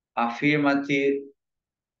 Affirmative,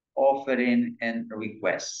 offering, and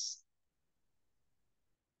request.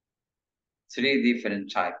 Three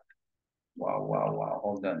different types. Wow.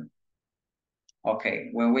 Hold on. Okay,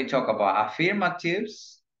 when we talk about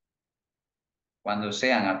affirmatives, cuando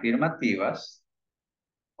sean afirmativas,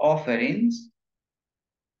 offerings,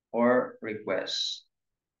 or requests.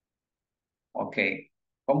 Okay,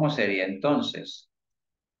 ¿cómo sería entonces?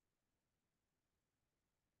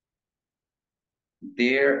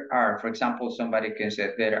 There are, for example, somebody can say,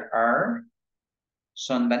 there are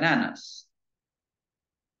some bananas.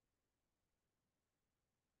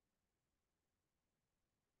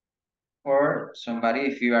 Or somebody,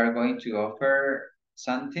 if you are going to offer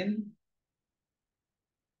something,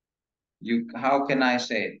 how can I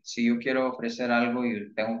say it? Si yo quiero ofrecer algo,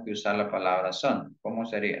 yo tengo que usar la palabra son. ¿Cómo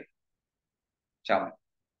sería? Chao.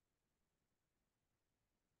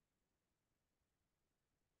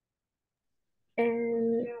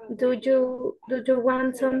 And do you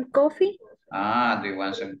want some coffee? Do you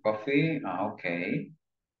want some coffee? Okay.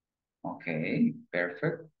 Okay,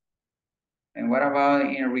 perfect. And what about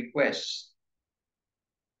in requests?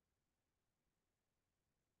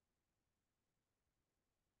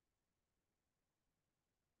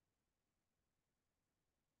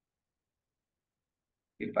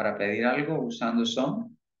 Y para pedir algo usando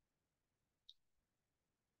son.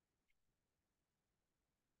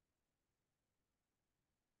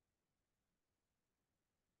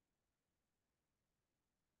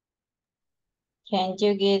 Can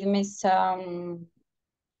you give me some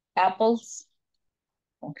apples?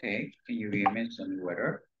 Okay, can you give me some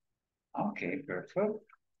water? Okay, perfect.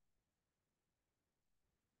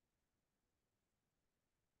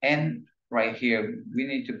 And right here, we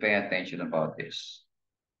need to pay attention about this.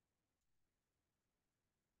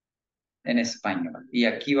 En español. Y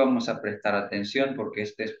aquí vamos a prestar atención porque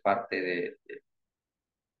este es parte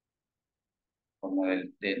como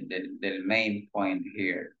del main point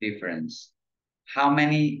here, difference. How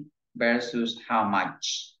many versus how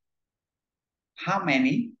much? How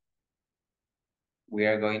many? We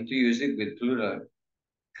are going to use it with plural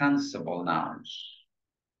countable nouns.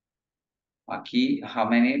 Aquí, how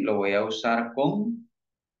many lo voy a usar con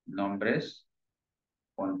nombres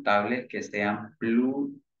contables que sean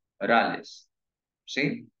plurales.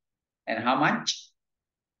 ¿Sí? And how much?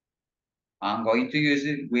 I'm going to use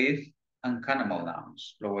it with uncountable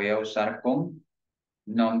nouns. Lo voy a usar con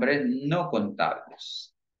nombres no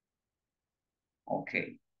contables.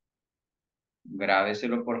 Ok.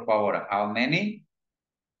 Grábeselo por favor. How many?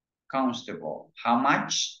 comfortable. How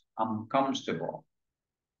much? I'm comfortable.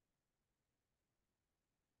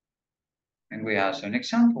 And we have some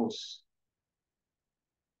examples.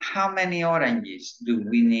 How many oranges do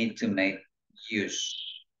we need to make juice?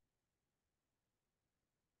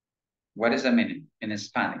 What is the meaning in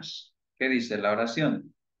Spanish? ¿Qué dice la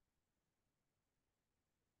oración?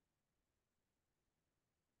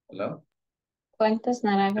 Hello? ¿Cuántas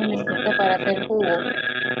naranjas necesita para hacer jugo?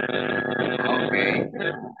 Ok.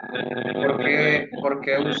 ¿Por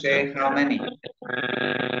qué usé how many?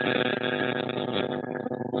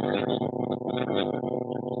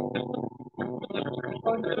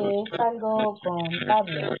 Porque es algo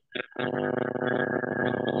contable.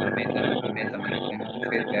 Permítame, tengo un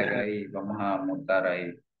feedback ahí. Vamos a montar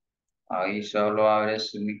ahí. Ahí solo abre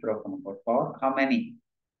su micrófono, por favor. How many?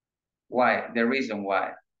 Why? The reason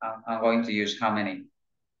why. I'm going to use how many.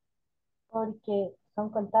 Porque son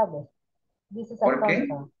contables. This is a ¿Por qué?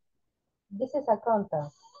 conta. This is a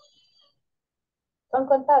conta. Son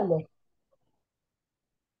contables.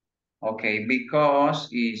 Okay, because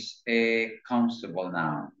is a constable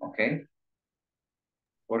noun, okay?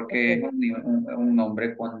 Porque es un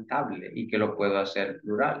nombre contable y que lo puedo hacer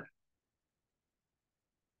plural.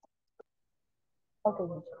 Okay.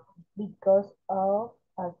 Because of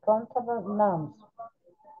a countable nouns.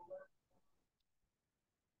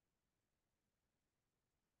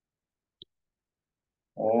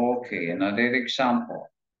 Okay, another example.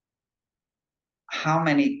 How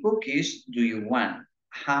many cookies do you want?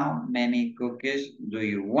 How many cookies do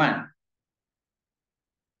you want?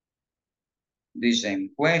 The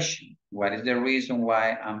same question. What is the reason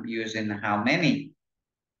why I'm using how many?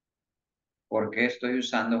 ¿Por qué estoy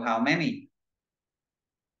usando how many?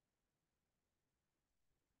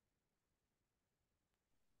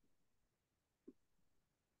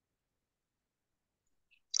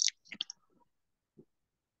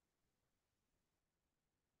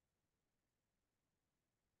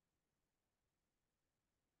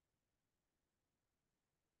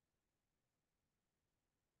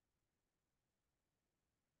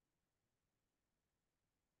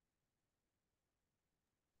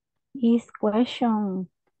 This question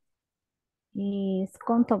is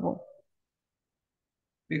countable.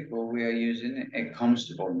 Because we are using a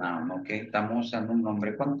constable noun, okay? Estamos usando un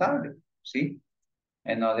nombre contable, ¿sí?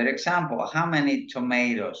 Another example, how many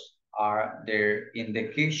tomatoes are there in the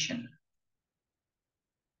kitchen?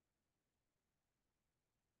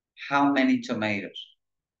 How many tomatoes?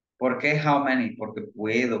 ¿Por qué how many? Porque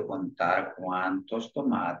puedo contar cuántos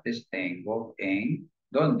tomates tengo en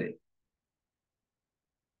 ¿dónde?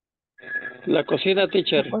 La cocina,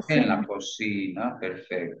 teacher. En la cocina,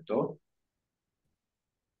 perfecto.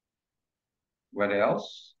 What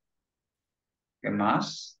else? ¿Qué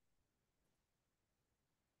más?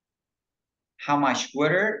 How much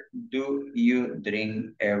water do you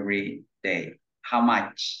drink every day? How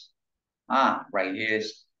much? Ah, right here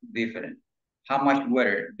is different. How much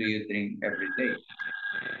water do you drink every day?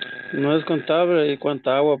 No es contable y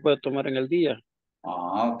cuánta agua puede tomar en el día.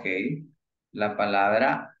 Ah, ok. La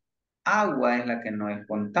palabra agua es la que no es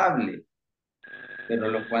contable, pero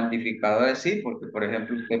lo cuantificado es sí, porque por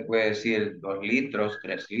ejemplo usted puede decir 2 litros,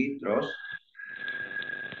 3 litros.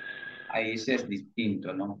 Ahí sí es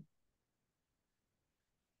distinto, ¿no?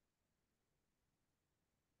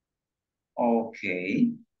 Ok.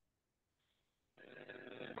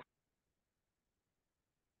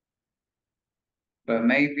 But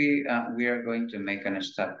maybe we are going to make a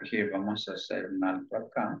stop here. Vamos a hacer un alto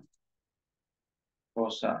acá.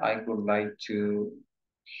 Because I would like to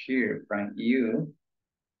hear from you.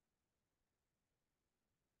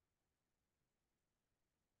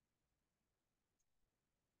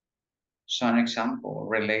 Some example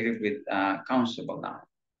related with constable noun.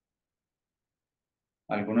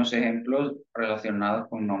 Algunos ejemplos relacionados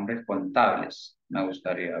con nombres contables. Me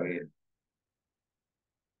gustaría oír.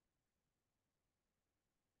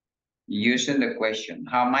 Using the question,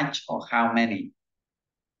 how much or how many?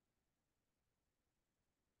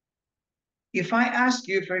 If I ask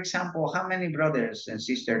you, for example, how many brothers and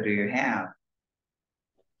sisters do you have?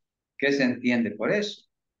 ¿Qué se entiende por eso?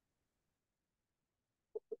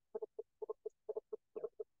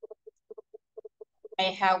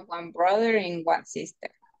 I have one brother and one sister.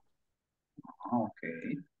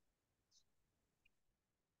 Okay.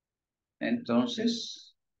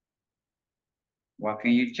 Entonces, what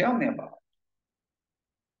can you tell me about?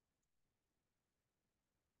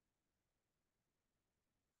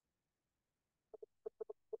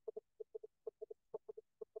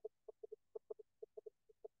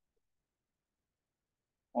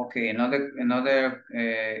 Okay, another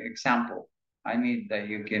example. I need that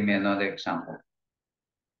you give me another example.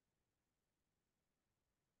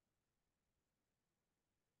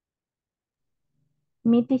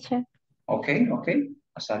 Me teacher. Okay, okay.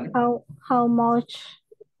 Sale. How much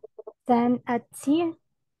sand at sea?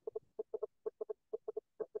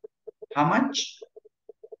 How much?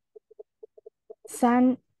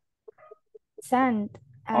 Sand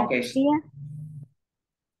at Okay. sea.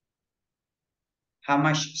 How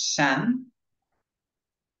much sand?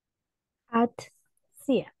 At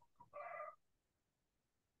sea.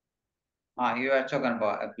 You are talking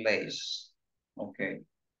about a place. Okay.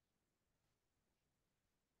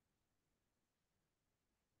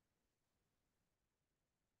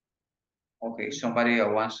 Okay, somebody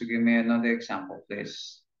else wants to give me another example,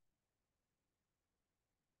 please.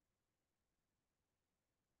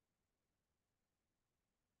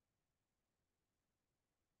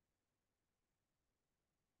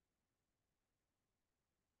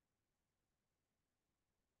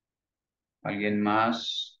 ¿Alguien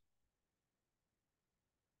más?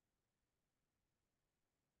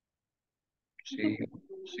 Sí,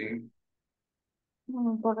 sí.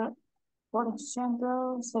 Por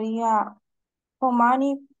ejemplo, sería, how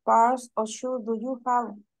many pairs of shoes do you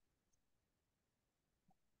have?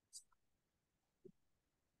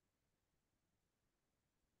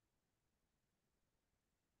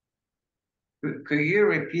 Could you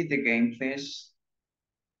repeat again, please?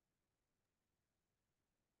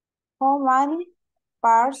 How many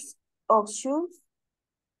pairs of shoes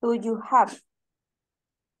do you have?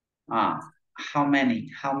 How many?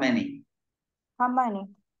 How many?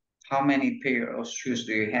 How many pair of shoes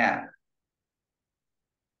do you have?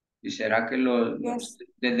 ¿Y será que Yes.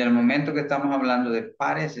 desde el momento que estamos hablando de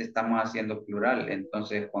pares, estamos haciendo plural,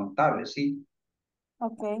 entonces contable, ¿sí?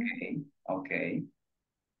 Okay. Okay, okay.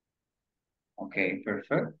 Okay,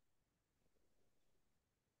 perfect.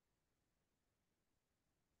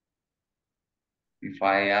 If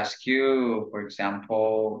I ask you, for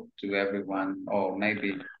example, to everyone, or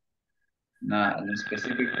maybe not a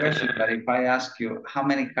specific question, but if I ask you, how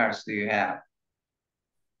many cars do you have?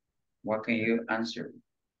 What can you answer?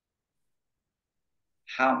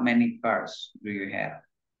 How many cars do you have?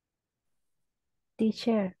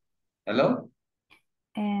 Teacher. Hello?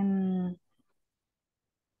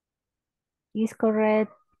 Is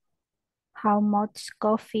correct. How much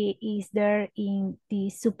coffee is there in the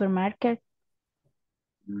supermarket?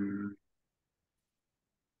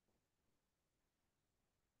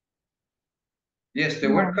 Yes, the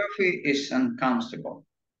word coffee is uncountable.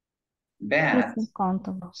 But, It's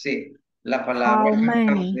uncountable. sí, la How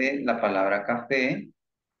many? palabra café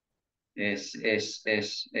es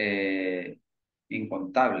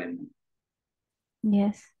incontable, ¿no?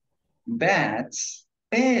 Yes. But,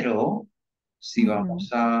 pero, si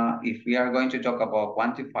vamos if we are going to talk about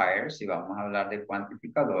quantifiers, si vamos a hablar de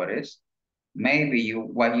cuantificadores, maybe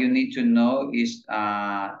what you need to know is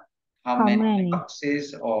how many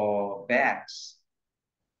boxes or bags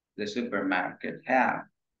the supermarket have.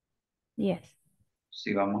 Yes.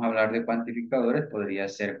 Si vamos a hablar de cuantificadores, podría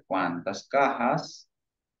ser cuántas cajas,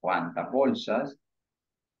 cuántas bolsas.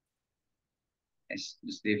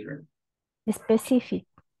 It's different. Specific.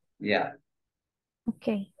 Yeah.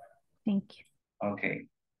 Okay. Thank you. Okay.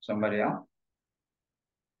 Somebody else?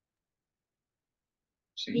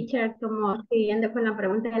 Sí. Teacher, como siguiendo con la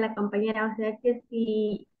pregunta de la compañera, o sea que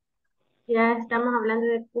si ya estamos hablando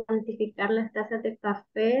de cuantificar las tazas de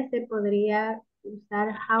café, se podría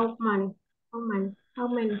usar how many, how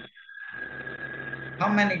many. How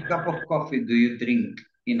many cup of coffee do you drink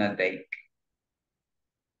in a day?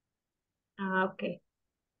 Ok.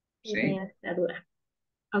 Sí. Tenía esta duda.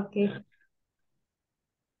 Ok.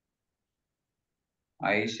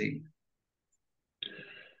 Ahí sí.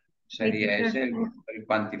 Sería ese el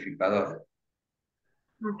cuantificador.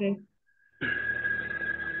 Ok.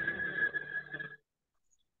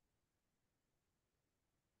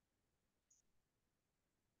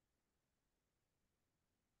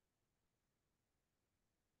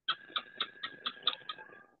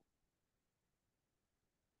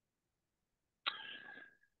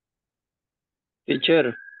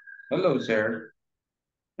 Teacher. Hello, sir.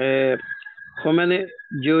 How many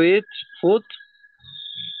you eat food?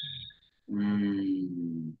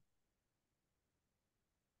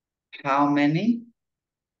 How many?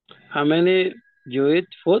 How many you eat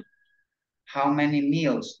food? How many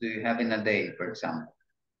meals do you have in a day, for example?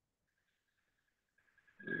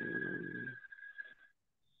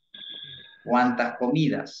 ¿Cuántas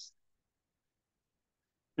comidas?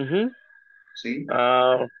 Sí.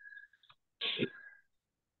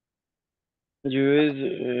 You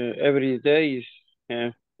eat every day.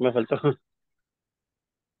 Me faltó.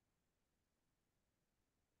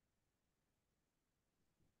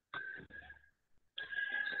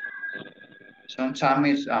 Sometimes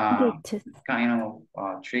it's Dishes. kind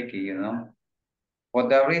of tricky, you know. For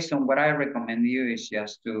the reason, what I recommend you is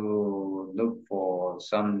just to look for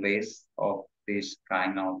some list of this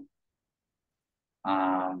kind of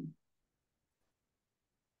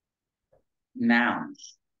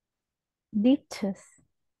nouns. Dishes.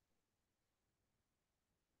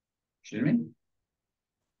 Excuse me?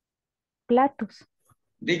 Platos.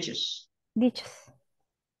 Dishes. Dishes.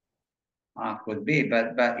 Could be,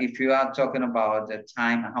 but if you are talking about the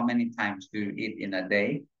time, how many times do you eat in a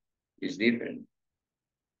day, is different.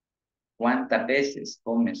 ¿Cuántas veces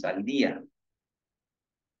comes al día?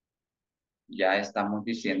 Ya estamos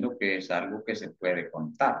diciendo que es algo que se puede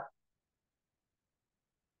contar.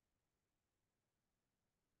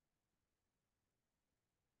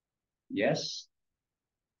 Yes.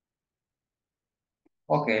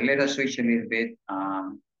 Okay, let us switch a little bit.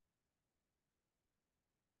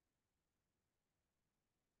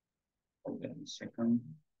 Hold on a second.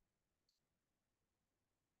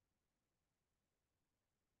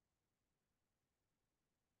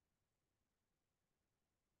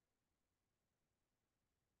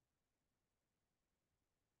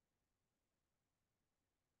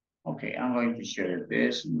 Okay, I'm going to share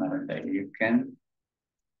this in order that you can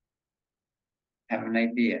have an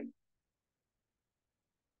idea.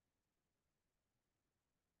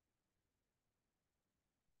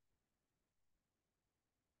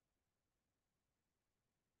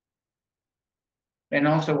 And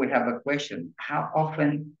also we have a question. How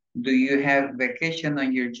often do you have vacation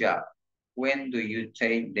on your job? When do you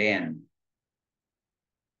take them?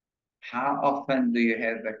 How often do you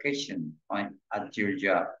have vacation at your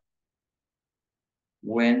job?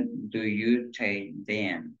 When do you take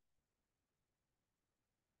them?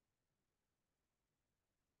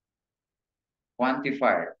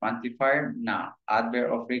 Quantifier. Quantifier, no.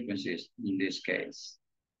 Adverb of frequencies in this case.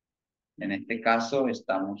 En este caso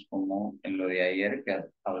estamos como en lo de ayer que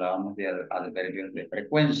hablábamos de adverbios de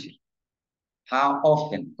frecuencia. How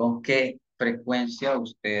often, ¿con qué frecuencia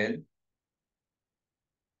usted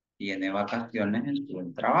tiene vacaciones en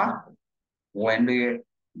su trabajo? When do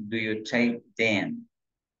you take them?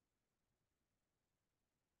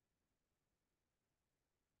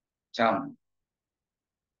 Tell me.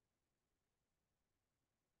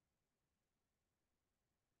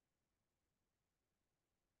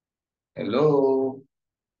 Hello.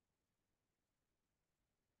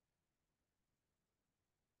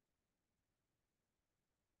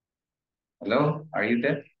 Hello, are you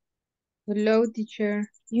there? Hello, teacher.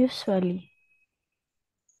 Usually.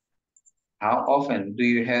 How often do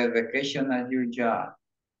you have vacation at your job?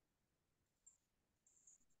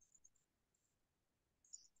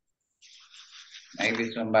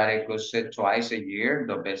 Maybe somebody could say twice a year,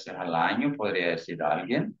 2 veces al año, podría decir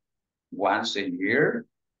alguien. Once a year,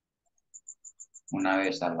 una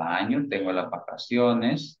vez al año, tengo las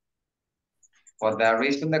vacaciones. For that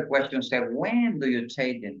reason, the question said, when do you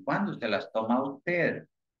take them? ¿Cuándo se las toma usted?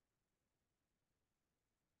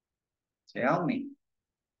 Tell me.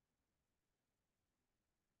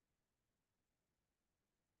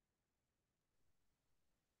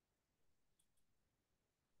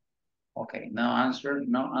 Okay, no answer,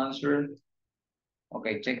 no answer.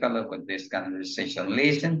 Okay, take a look at this conversation.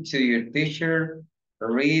 Listen to your teacher,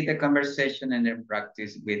 read the conversation, and then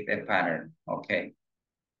practice with a pattern. Okay.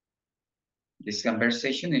 This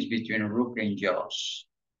conversation is between Rook and Josh.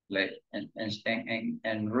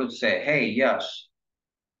 And Ruth said, hey, Josh,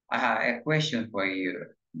 I have a question for you.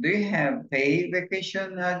 Do you have paid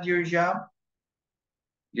vacation at your job?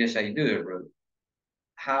 Yes, I do, Ruth.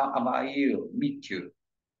 How about you? Me too.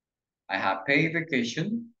 I have paid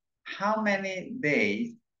vacation. How many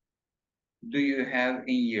days do you have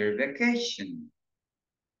in your vacation?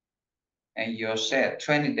 And you said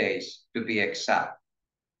 20 days to be exact.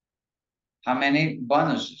 How many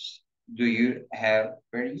bonuses do you have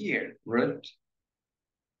per year, Ruth?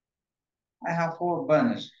 I have 4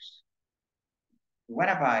 bonuses. What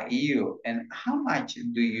about you? And how much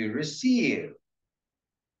do you receive?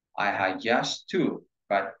 I have just 2,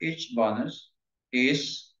 but each bonus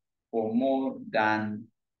is for more than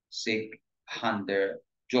 $600.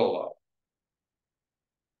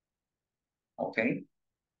 Okay?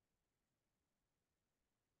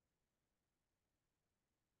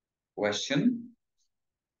 Question?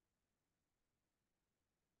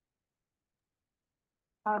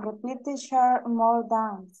 Repeat teacher more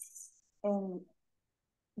than en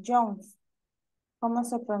Jones. ¿Cómo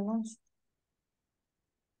se pronuncia?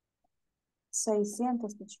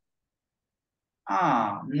 600, teacher.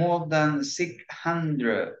 More than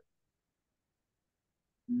 600.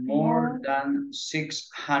 More than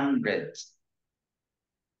 600.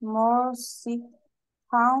 more sick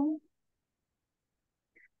town,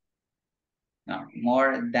 No,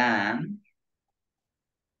 more than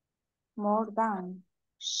more than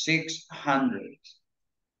 600.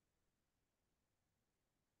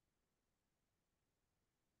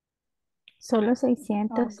 Solo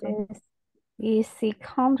 600 okay. es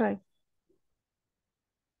 600.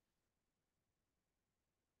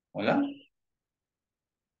 Hola.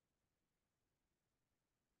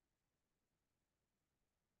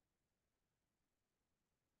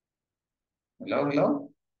 Hello, hello.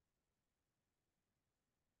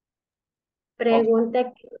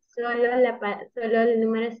 Pregunta que solo el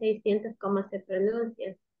número 600, ¿cómo se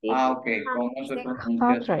pronuncia? Sí, Ok, ¿cómo se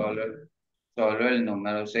pronuncia 600. solo el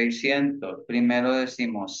número 600? Primero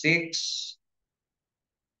decimos six,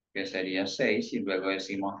 que sería 6, y luego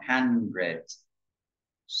decimos hundred.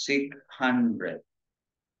 600.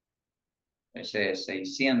 Ese es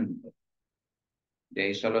 600. De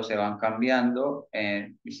ahí solo se van cambiando.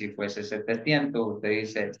 Y si fuese 700, usted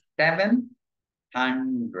dice 700.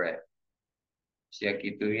 Si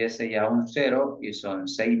aquí tuviese ya un cero y son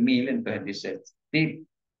 6,000, entonces dice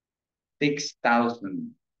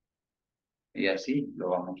 6,000. Y así lo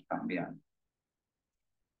vamos cambiando.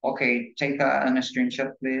 Okay, take an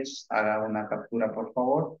screenshot, please. Haga una captura, por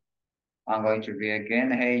favor. I'm going to read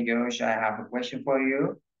again. Hey, Josh, I have a question for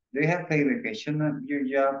you. Do you have paid vacation at your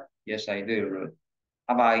job? Yes, I do, Ruth.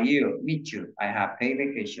 How about you? Me too. I have paid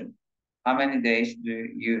vacation. How many days do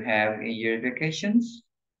you have in your vacations?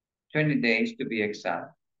 20 days to be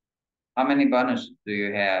exact. How many bonus do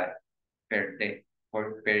you have per day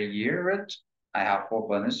or per year, Ruth? I have 4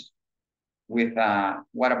 bonus.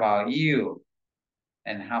 What about you?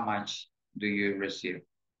 And how much do you receive?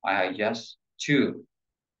 I have just 2.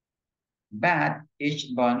 But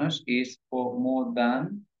each bonus is for more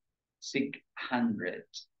than 600.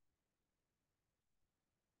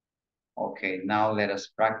 Okay, now let us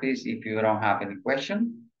practice. If you don't have any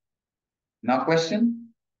question. No question?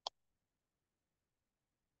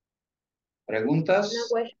 ¿Preguntas? No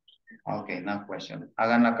question. Okay, no question.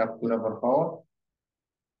 Hagan la captura, por favor.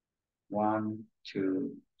 1,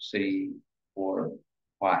 2, 3, 4,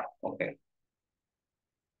 5. Okay.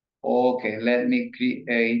 Okay, let me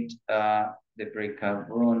create the breakout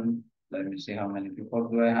room. Let me see how many people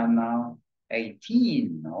do I have now.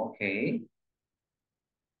 18, okay.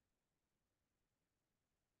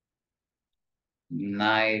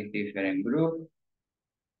 9 different groups.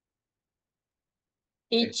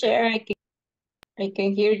 Teacher, I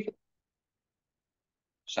can hear you.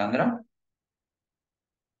 Sandra?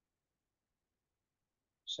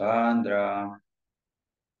 Sandra.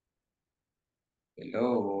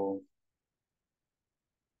 Hello.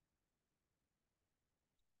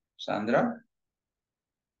 Sandra?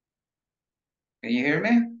 Can you hear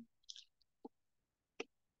me?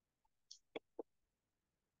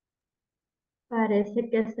 Parece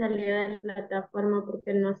que salió de la plataforma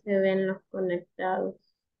porque no se ven los conectados.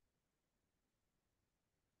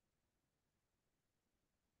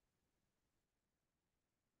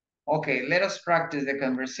 Okay, let us practice the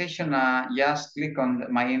conversation. Just click on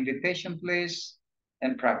my invitation, please,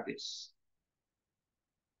 and practice.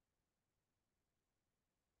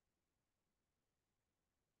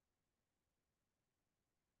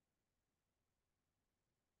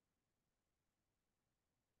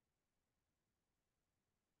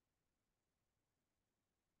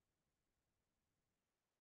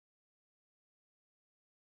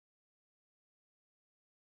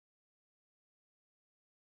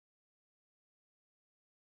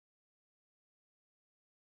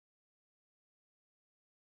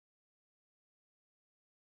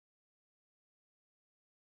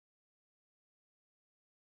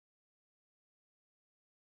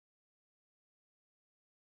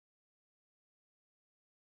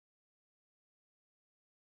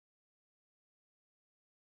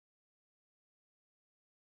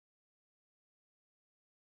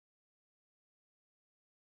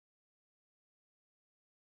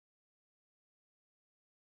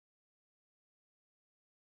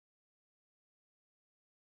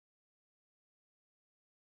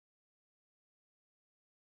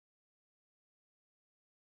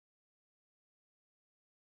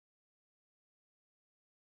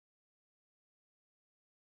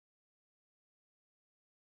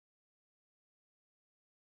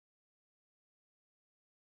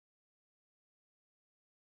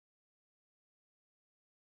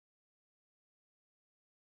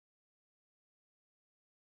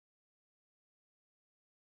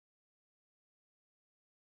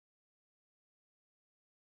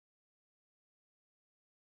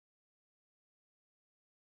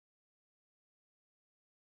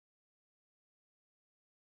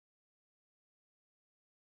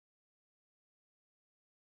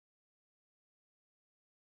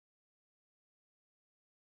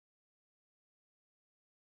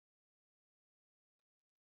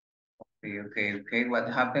 Okay. What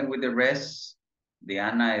happened with the rest?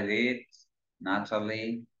 Diana, Edith,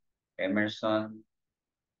 Natalie, Emerson.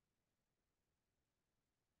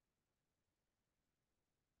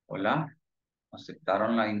 Hola,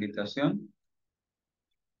 ¿aceptaron la invitación?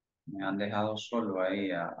 Me han dejado solo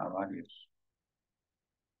ahí a varios.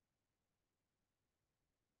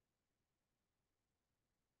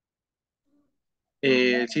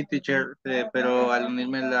 Sí, teacher, pero al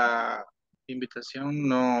unirme la invitación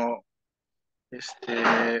no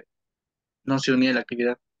se unía a la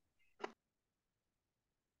actividad.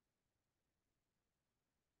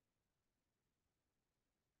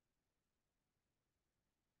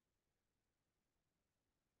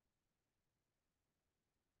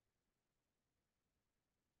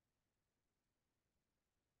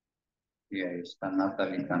 Y ahí está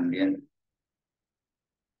Natalie también.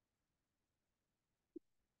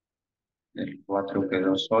 El 4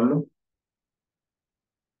 quedó solo.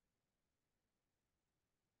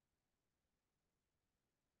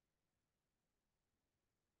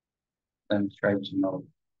 Then try to know.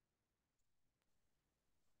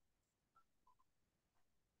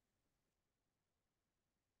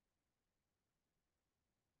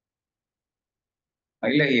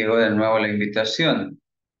 Ahí le llegó de nuevo la invitación.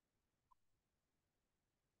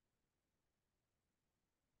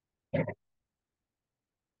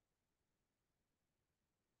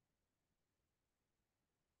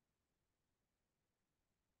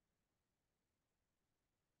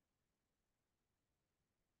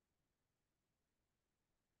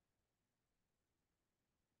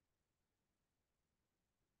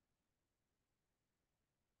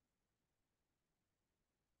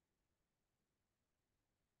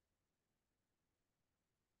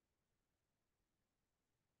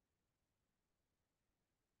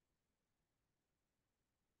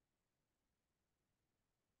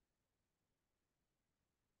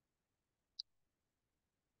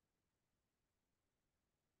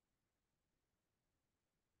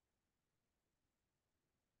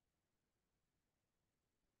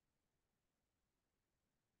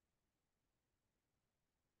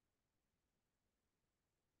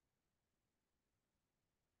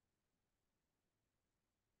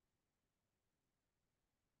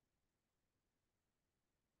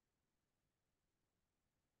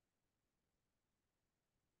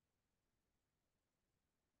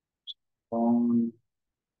 Um,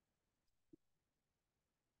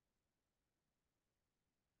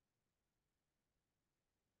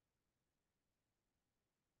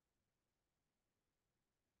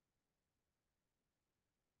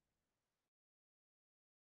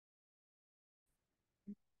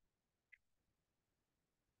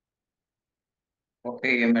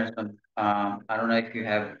 okay, Emerson. I don't know if you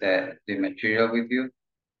have the material with you.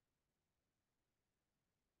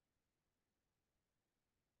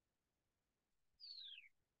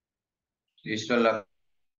 ¿Listo la?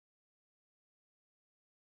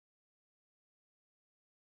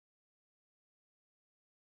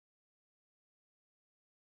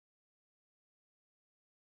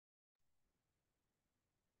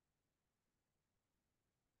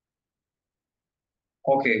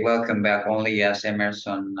 Okay, welcome back. Only yes,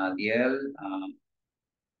 Emerson Nadiel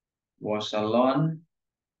was alone.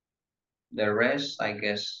 The rest, I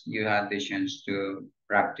guess you had the chance to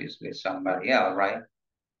practice with somebody else, right?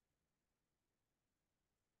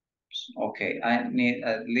 Okay, I need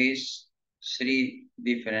at least 3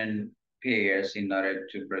 different pairs in order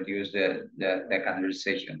to produce the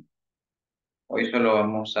conversation. Hoy solo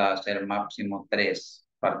vamos a hacer máximo 3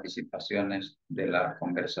 participaciones de la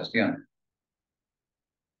conversación.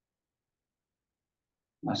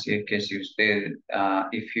 Así es que si usted,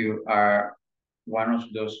 if you are one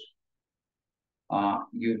of those,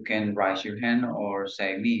 you can raise your hand or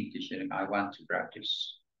say me, teacher, I want to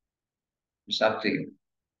practice. It's up to you.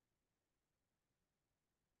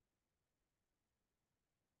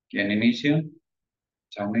 ¿Quién inicia?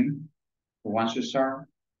 Tell me. Who wants to start?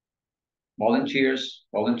 Volunteers.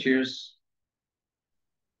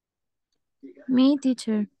 Me,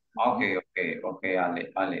 teacher. Okay,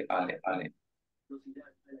 Ale.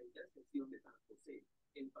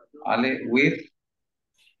 Ale with?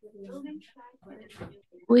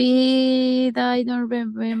 I don't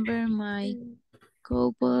remember my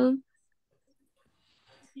couple.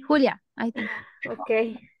 Julia, I think.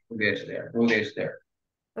 Okay. Who is there?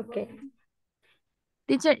 Okay.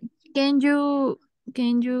 Teacher, can you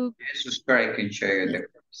Yes, I can show you the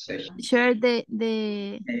session. share the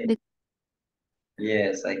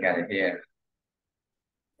Yes, I got it here.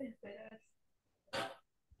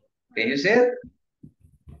 Can you see it?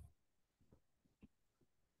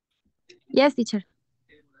 Yes, teacher.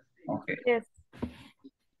 Okay. Yes.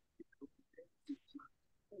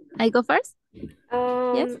 I go first?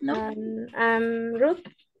 Yes, no? Ruth.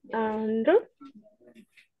 Ruth.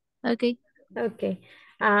 Okay. Okay.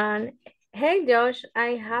 Hey, Josh,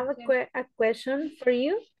 I have a question for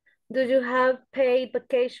you. Do you have paid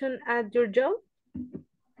vacation at your job?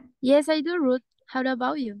 Yes, I do, Ruth. How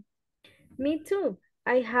about you? Me too.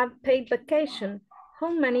 I have paid vacation.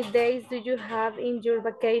 How many days do you have in your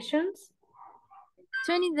vacations?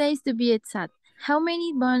 20 days to be exact. How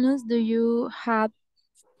many bonus do you have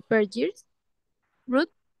per year, Ruth?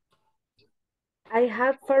 I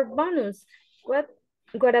have 4 bonus. What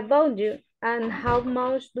about you? And how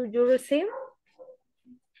much do you receive?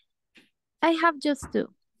 I have just 2,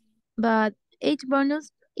 but each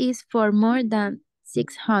bonus is for more than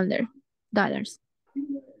 $600.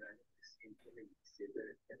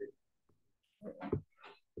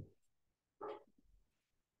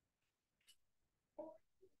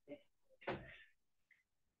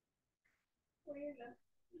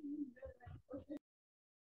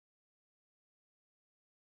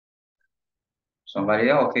 Somebody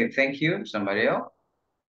else? Okay, thank you. Somebody else?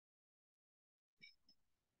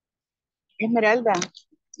 Esmeralda,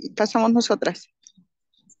 pasamos nosotras.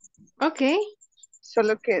 Ok.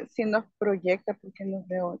 Solo que si nos proyecta, porque nos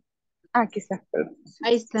veo. Ah, quizás, perdón.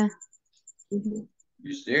 Ahí está.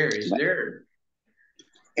 Is there.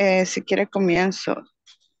 Si quiere comienzo.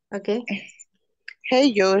 Ok.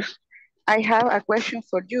 Hey, George, I have a question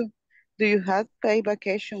for you. Do you have paid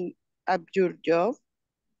vacation at your job?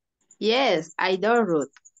 Yes, I do,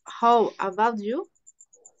 Ruth. How about you?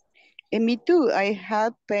 And me too, I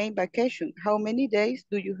have paid vacation. How many days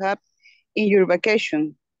do you have in your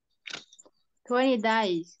vacation? 20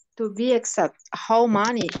 days to be exact. How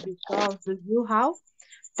many because do you have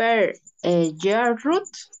per year,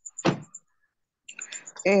 Ruth?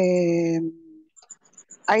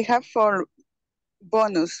 I have 4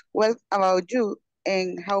 bonus. What about you?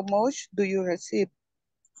 And how much do you receive?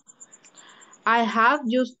 I have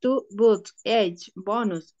just 2 but age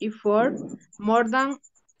bonus if for more than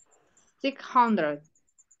 600.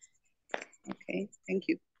 Okay, thank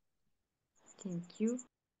you. Thank you.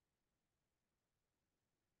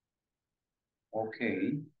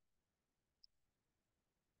 Okay.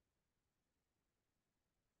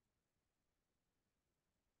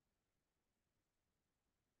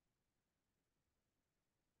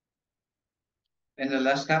 And the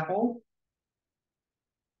last couple?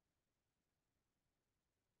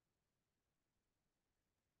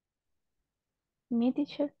 Me,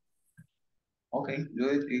 teacher. Okay, do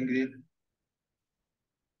it, Ingrid.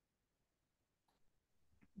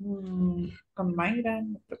 Con Mayra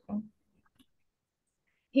me tocó.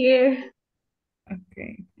 Here.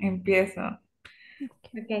 Ok, empiezo.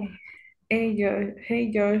 Okay.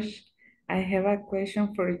 Hey Josh, I have a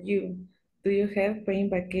question for you. Do you have paid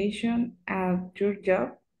vacation at your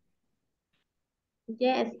job?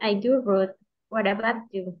 Yes, I do, Ruth. What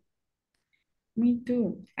about you? Me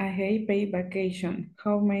too. I have paid vacation.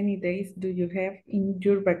 How many days do you have in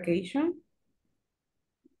your vacation?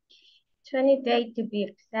 20 days to be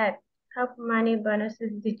exact. How many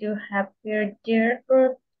bonuses did you have per year,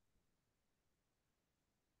 Ruth?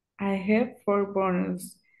 I have 4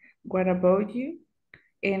 bonus. What about you?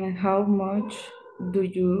 And how much do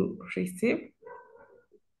you receive?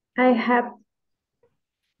 I have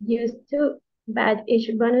used 2, but each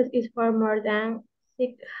bonus is for more than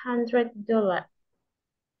 $600.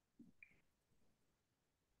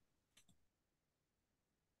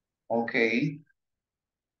 Okay.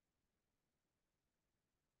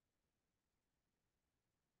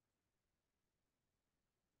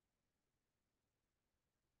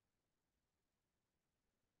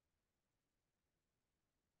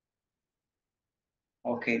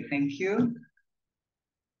 Okay, thank you.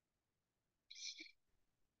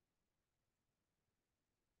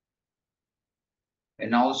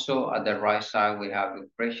 And also at the right side, we have the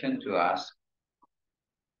question to ask.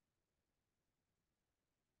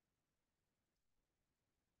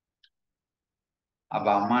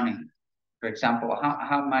 About money. For example,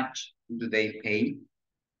 how much do they pay?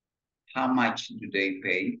 How much do they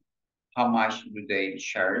pay? How much do they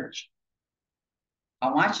charge?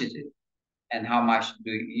 How much is it? And how much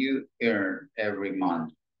do you earn every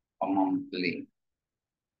month or monthly?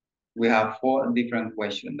 We have 4 different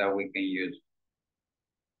questions that we can use.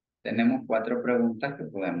 Tenemos 4 preguntas que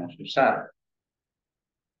podemos usar.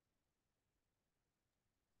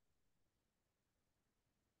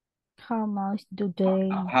 How much do they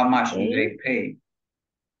How much do pay? they pay?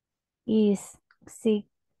 Is $600.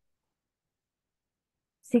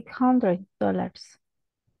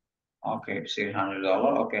 Okay, $600.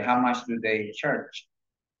 Okay, how much do they charge?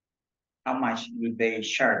 How much do they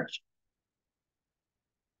charge?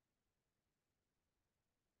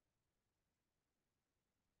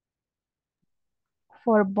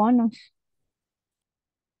 for bonus.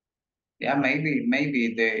 Yeah,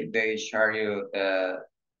 maybe they charge you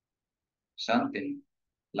something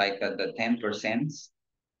like the 10%.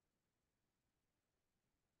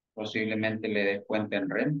 Posiblemente le descuenten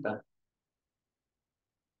renta.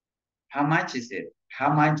 How much is it?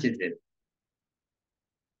 How much is it?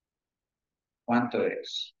 ¿Cuánto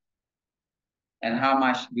es? And how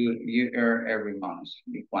much do you earn every month?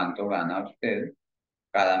 ¿Y cuánto gana usted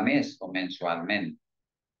cada mes o mensualmente?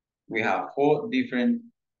 We have 4 different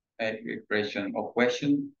expressions or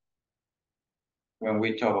questions when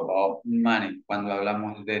we talk about money, cuando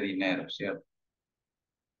hablamos de dinero, ¿cierto?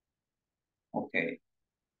 Okay.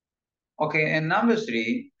 Okay, and number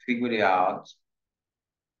 3, figure it out.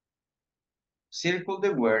 Circle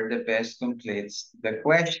the word that best completes the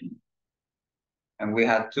question. And we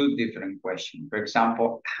have 2 different questions. For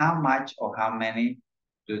example, how much or how many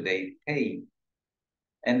do they pay?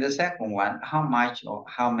 And the second one, how much or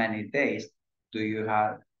how many days do you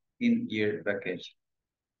have in your vacation?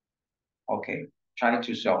 Okay, try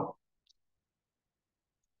to solve.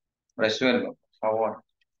 Resuelvo, por favor.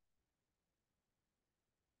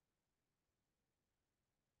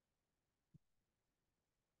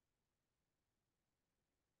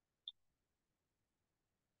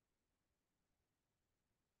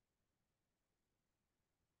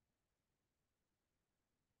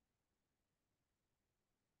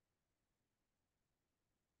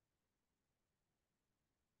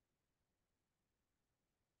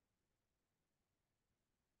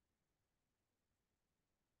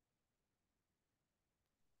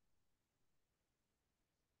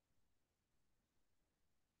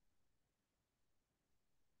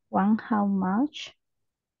 One, how much?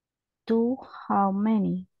 Two, how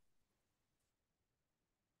many?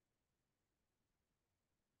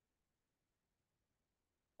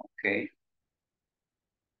 Okay.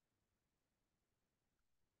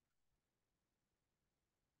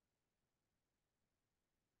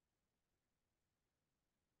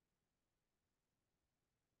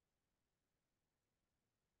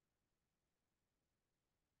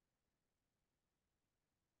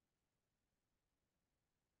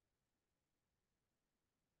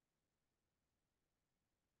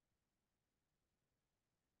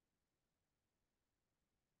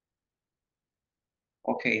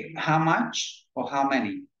 Okay, how much or how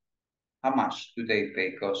many? How much do they pay?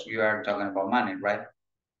 Because you are talking about money, right?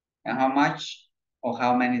 And how much or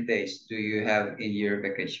how many days do you have in your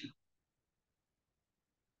vacation?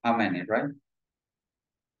 How many, right?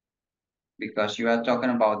 Because you are talking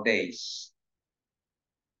about days.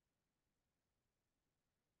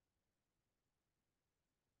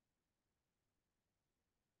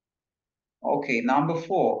 Okay, number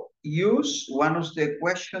 4, use one of the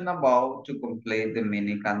question above to complete the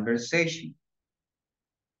mini conversation.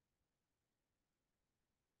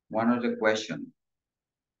 One of the questions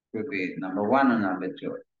could be number 1 or number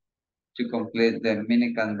 2 to complete the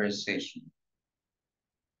mini conversation.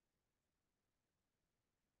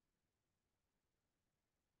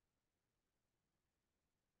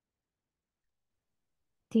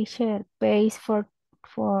 Teacher pays for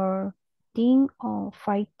 14 or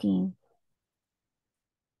 15?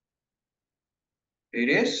 It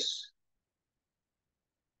is?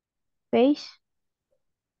 Pays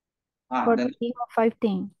Ah, 14 or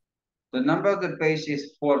 15? the number of the page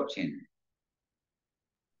is 14.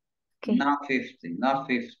 Okay. Not 15, not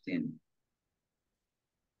 15.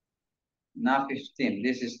 Not 15,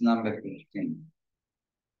 this is number 15.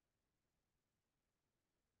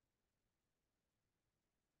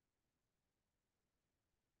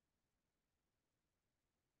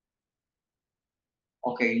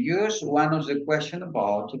 Okay, use one of the question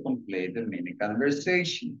above to complete the mini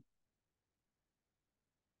conversation.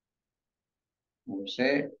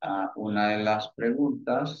 Use una de las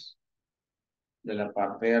preguntas de la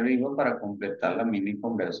parte de arriba para completar la mini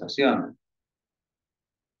conversación.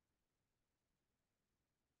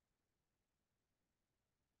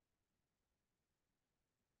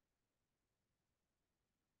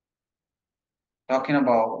 Talking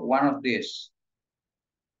about one of these.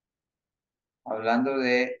 Hablando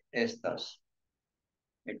de estas.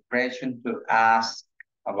 Expression to ask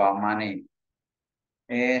about money.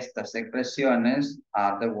 Estas expresiones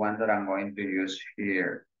are the ones that I'm going to use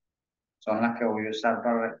here. Son las que voy a usar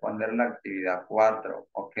para responder la actividad 4.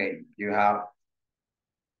 Okay, you have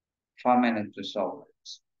 5 minutes to solve it.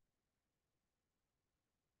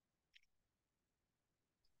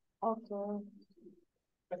 Okay.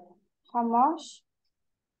 How much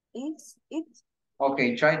is it?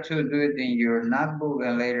 Okay, try to do it in your notebook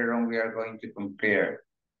and later on we are going to compare.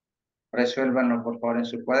 Resuélvanlo por favor en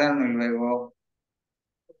su cuaderno y luego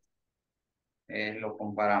lo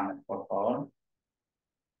comparamos, por favor.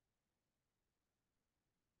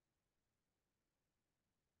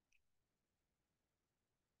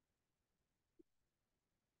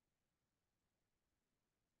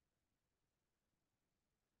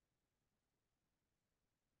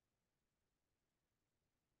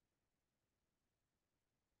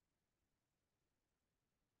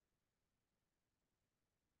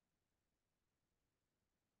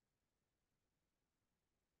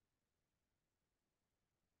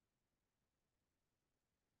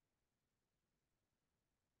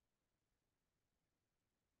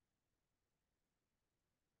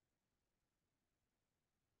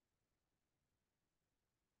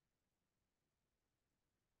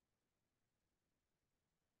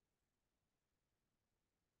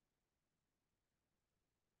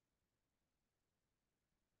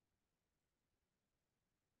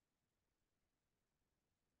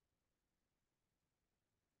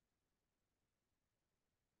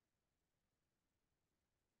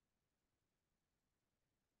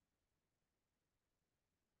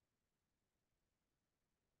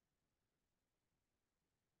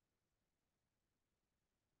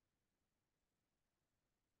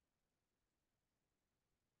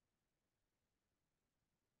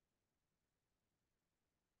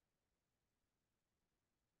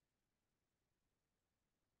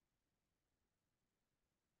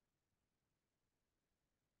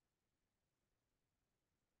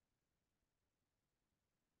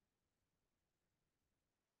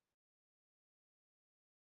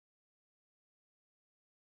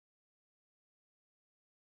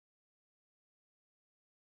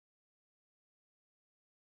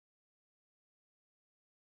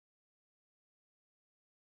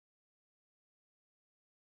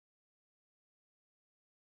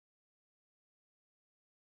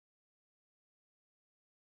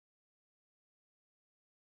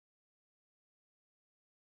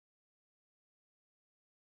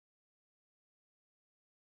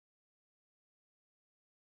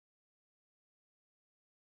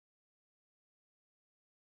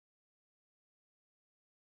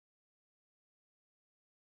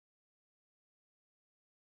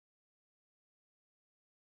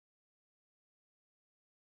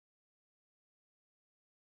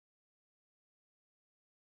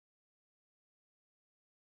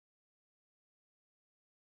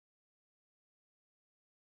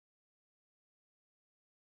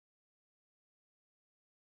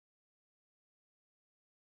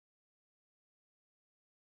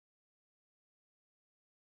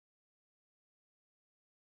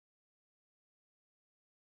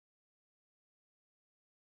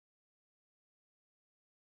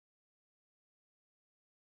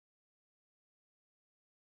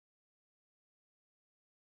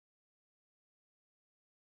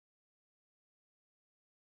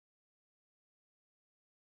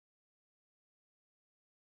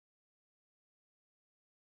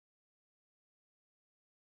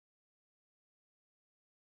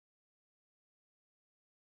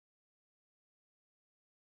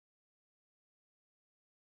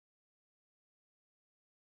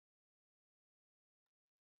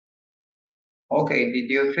 Okay, did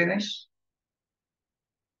you finish?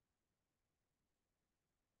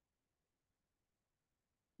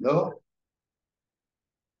 No.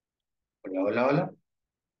 Hola, hola, hola.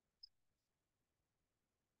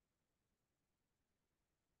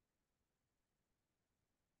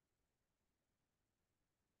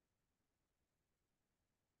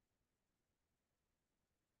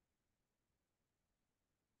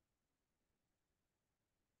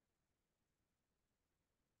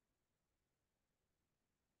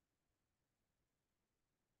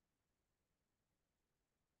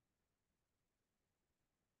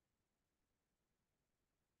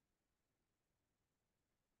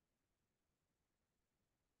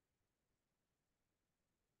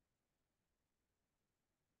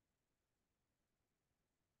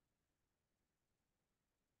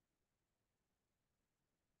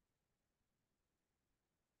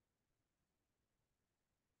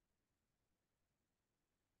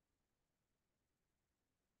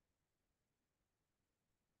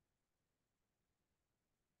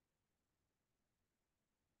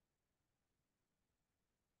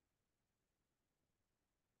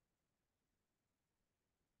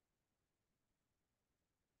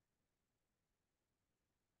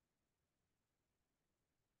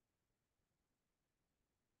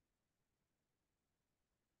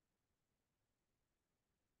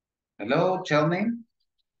 Hello, tell me.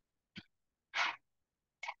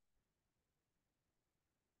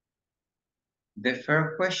 The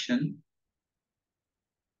first question,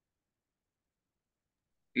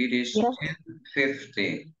 it is Yes.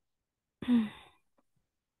 10:50.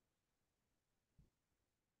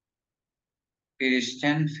 It is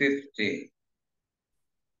 10:50.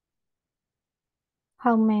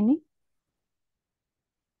 How many?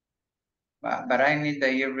 But I need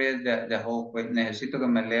that you read the whole question. Necesito que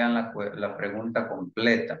me lean la pregunta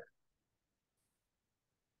completa.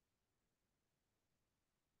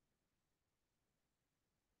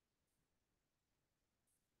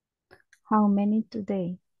 How many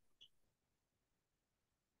today?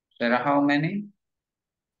 ¿Será how many?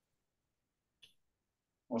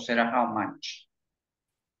 ¿O será how much?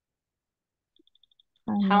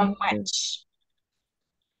 How much?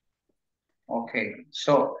 Okay,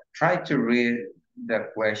 so try to read the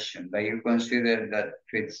question that you consider that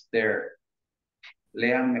fits there.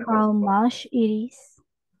 Lean mejor. How much it is?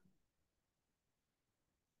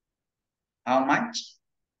 How much?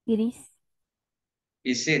 It is.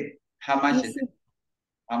 Is it? How much is Is it?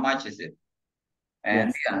 How much is it? And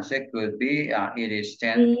Yes. the answer could be it is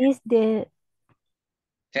 10, It is the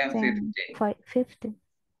 10:50. 50.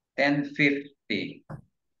 10:50.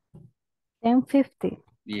 10:50.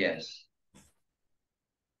 Yes.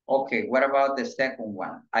 Okay, what about the second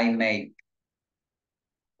one? I make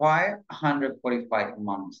 545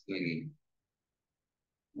 monthly.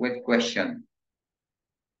 With question.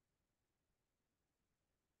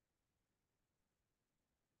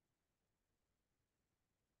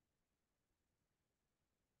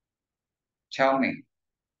 Tell me.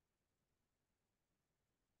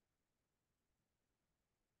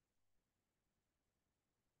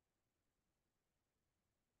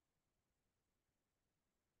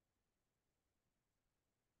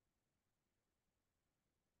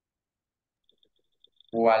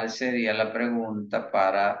 ¿Cuál sería la pregunta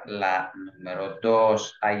para la número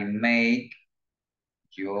 2? I make,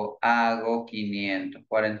 yo hago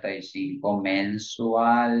 545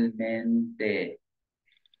 mensualmente.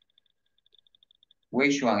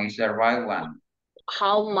 Which one is the right one?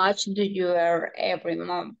 How much do you earn every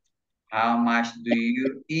month? How much do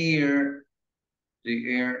you earn? Do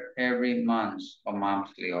you earn every month or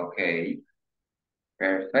monthly? Okay.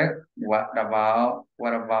 Perfect. What about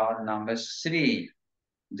number 3?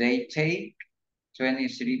 They take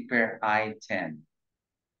 23 per item.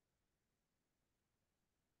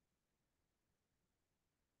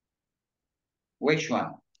 Which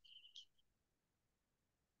one?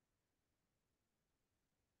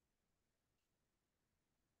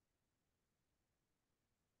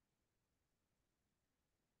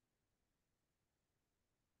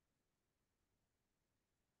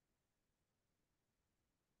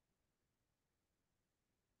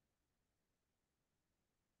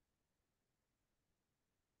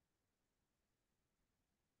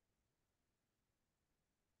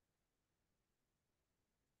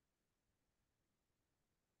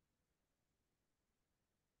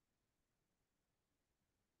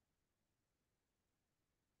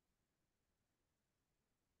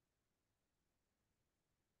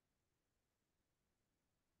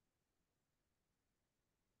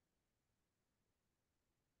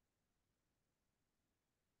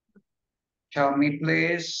 Tell me,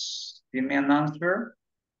 please. Give me an answer.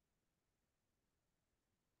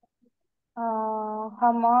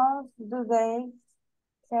 How much do they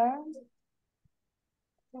charge?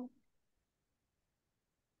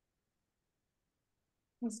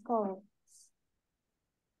 It's correct.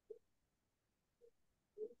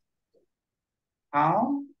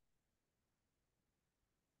 How?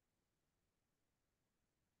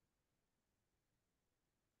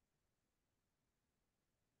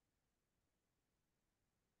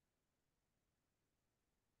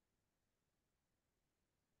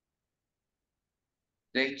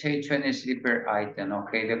 They take 23 per item.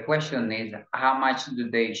 Okay, the question is, how much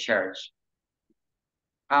do they charge?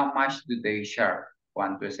 How much do they charge?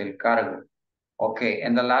 ¿Cuánto es el cargo? Okay,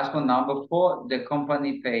 and the last one, number 4, the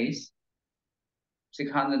company pays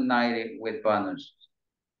 690 with bonus.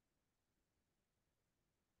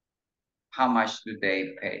 How much do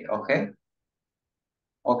they pay? Okay.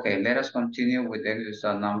 Okay, let us continue with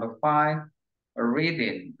exercise number 5.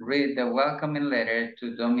 Reading. Read the welcoming letter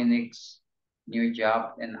to Dominic's new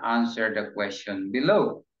job and answer the question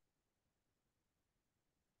below.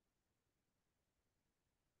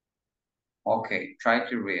 Okay, try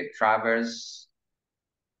to read. Travers,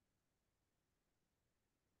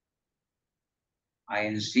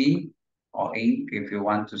 INC, or ink, if you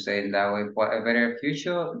want to say it that way, for a better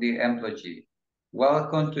future, the employee.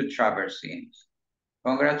 Welcome to Traversing.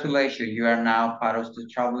 Congratulations, you are now part of the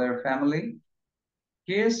Traveler family.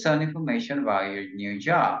 Here's some information about your new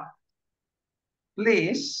job.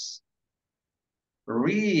 Please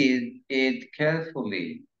read it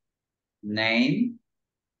carefully. Name,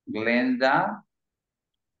 Glenda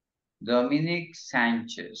Dominic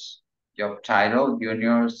Sanchez. Job title,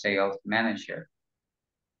 Junior Sales Manager.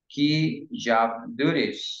 Key job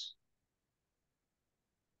duties.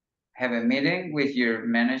 Have a meeting with your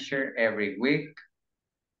manager every week.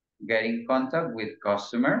 Get in contact with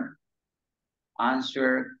customer.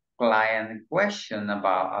 Answer client question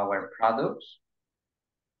about our products.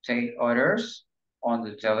 Take orders on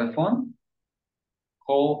the telephone.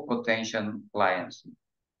 Call potential clients.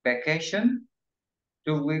 Vacation,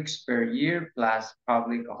 2 weeks per year plus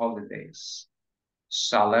public holidays.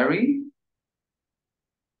 Salary,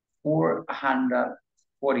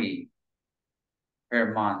 440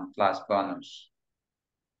 per month plus bonus.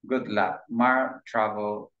 Good luck. Mark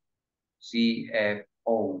Travel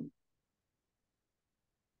CFO.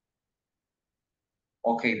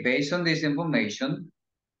 Okay, based on this information,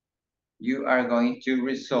 you are going to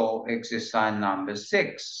resolve exercise number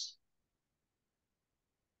 6.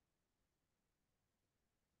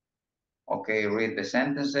 Okay, read the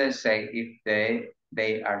sentences, say if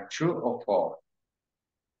they are true or false.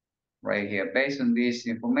 Right here, based on this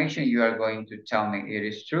information, you are going to tell me it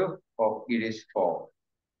is true or it is false.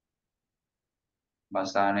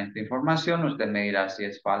 Basada en esta información, usted me dirá si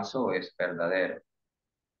es falso o es verdadero.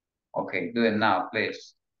 Okay, do it now,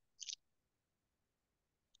 please.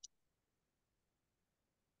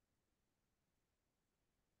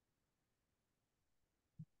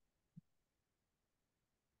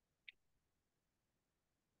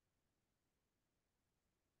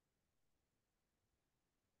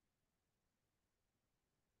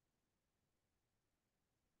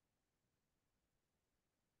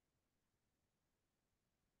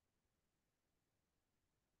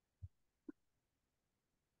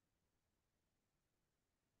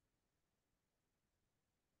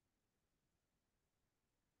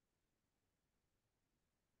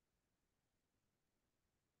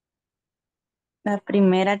 La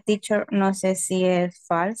primera, teacher, no sé si es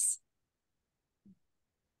false.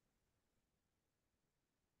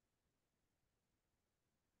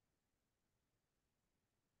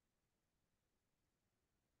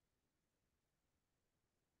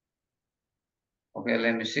 Okay,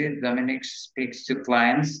 let me see. Dominic speaks to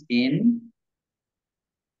clients in.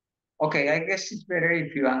 Okay, I guess it's better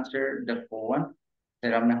if you answer the full one.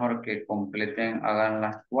 Será mejor que completen, hagan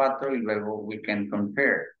las 4 y luego we can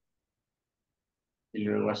compare. Y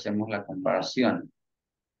luego hacemos la comparación.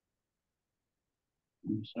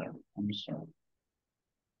 I'm sorry.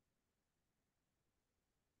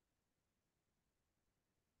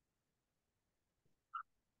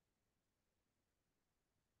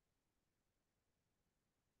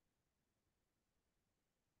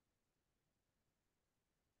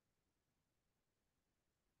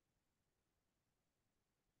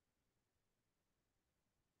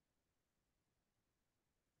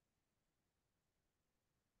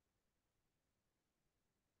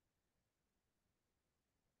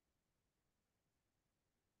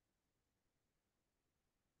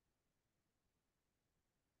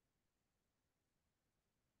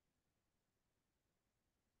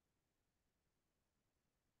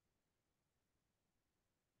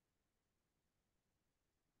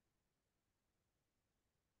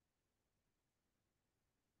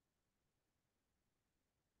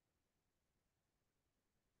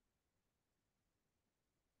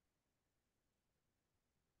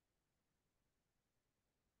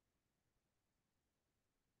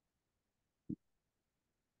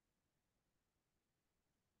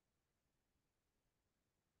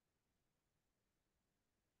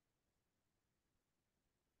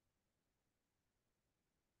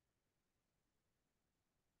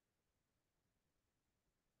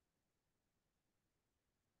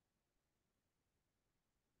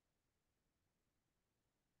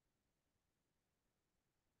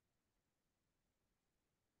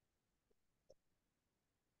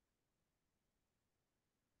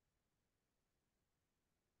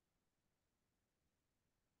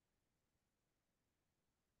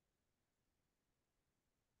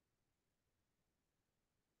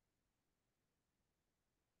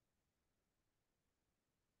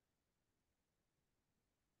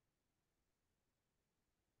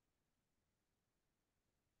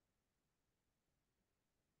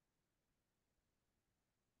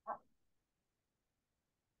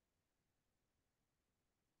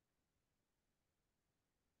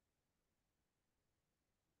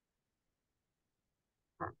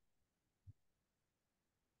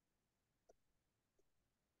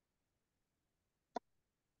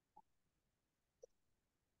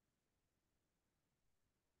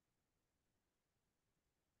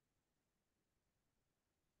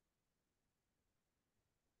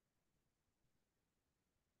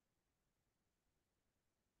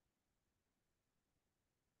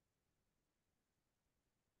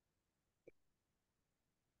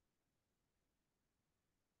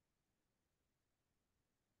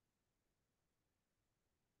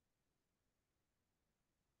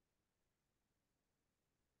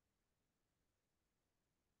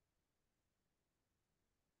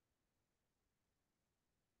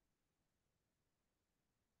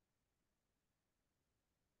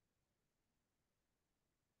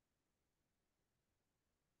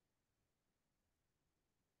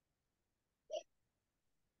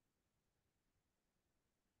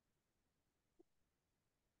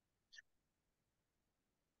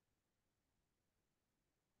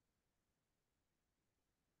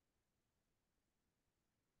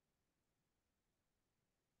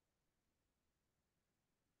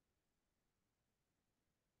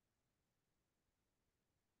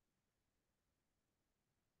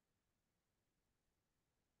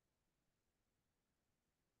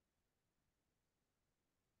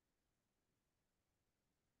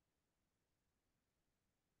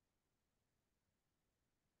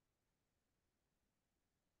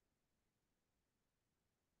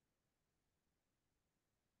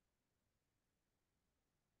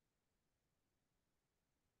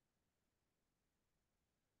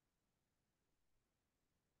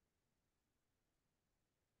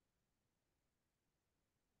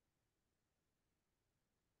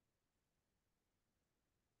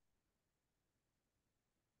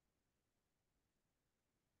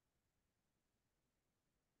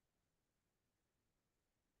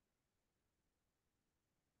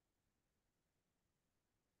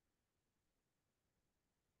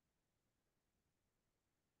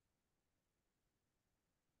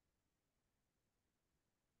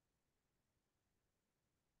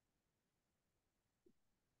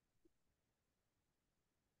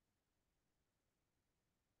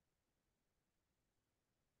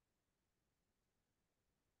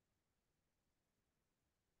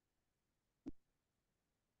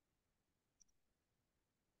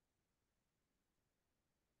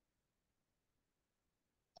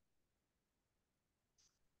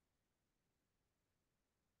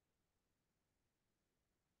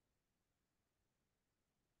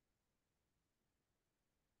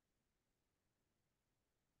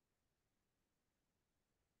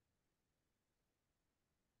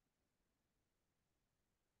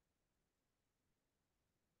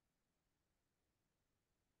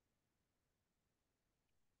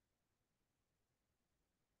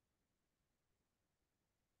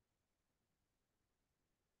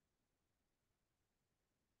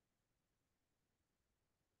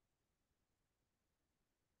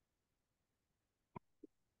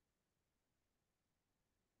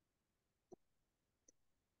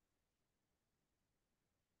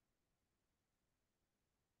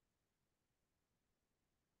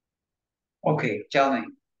 Okay, tell me.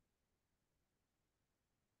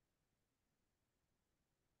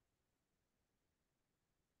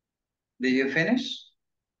 Did you finish?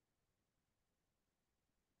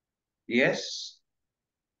 Yes?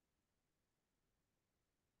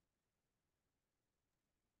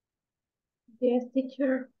 Yes,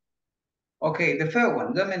 teacher. Okay, the first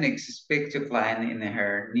one, Dominic expects to client in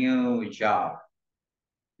her new job.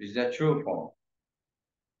 Is that true or false?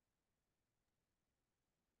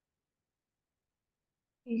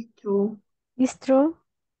 It's true. It's true.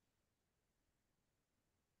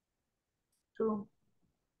 True.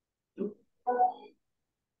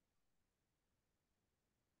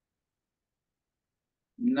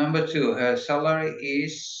 Number two, her salary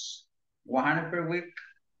is 100 per week.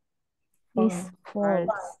 It's false.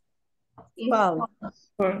 False.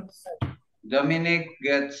 False. Dominic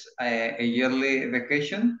gets a yearly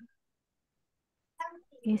vacation.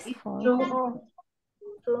 It's false. True.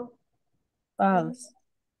 True. False.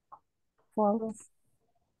 False.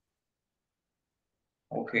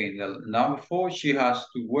 Okay, the number four, she has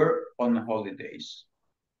to work on holidays.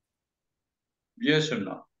 Yes or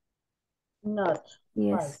no? Not.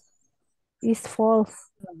 Yes. It's false.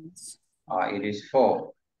 It is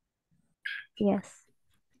false. Yes.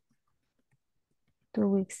 2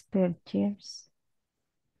 weeks per year.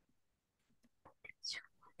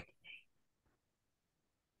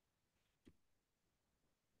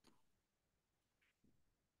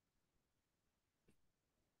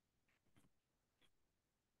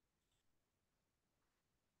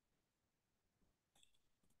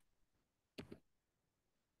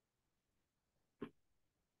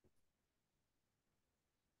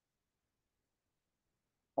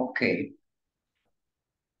 Okay.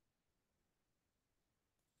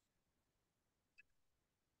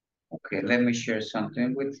 Okay, let me share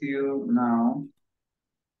something with you now.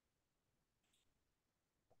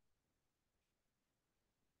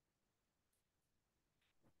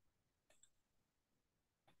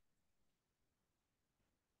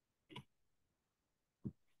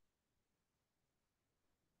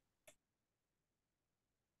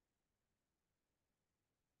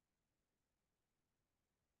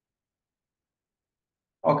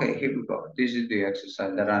 Okay, here we go. This is the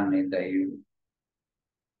exercise that I need that you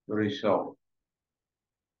resolve.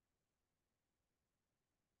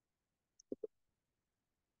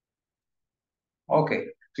 Okay,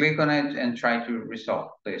 click on it and try to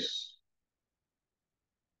resolve this.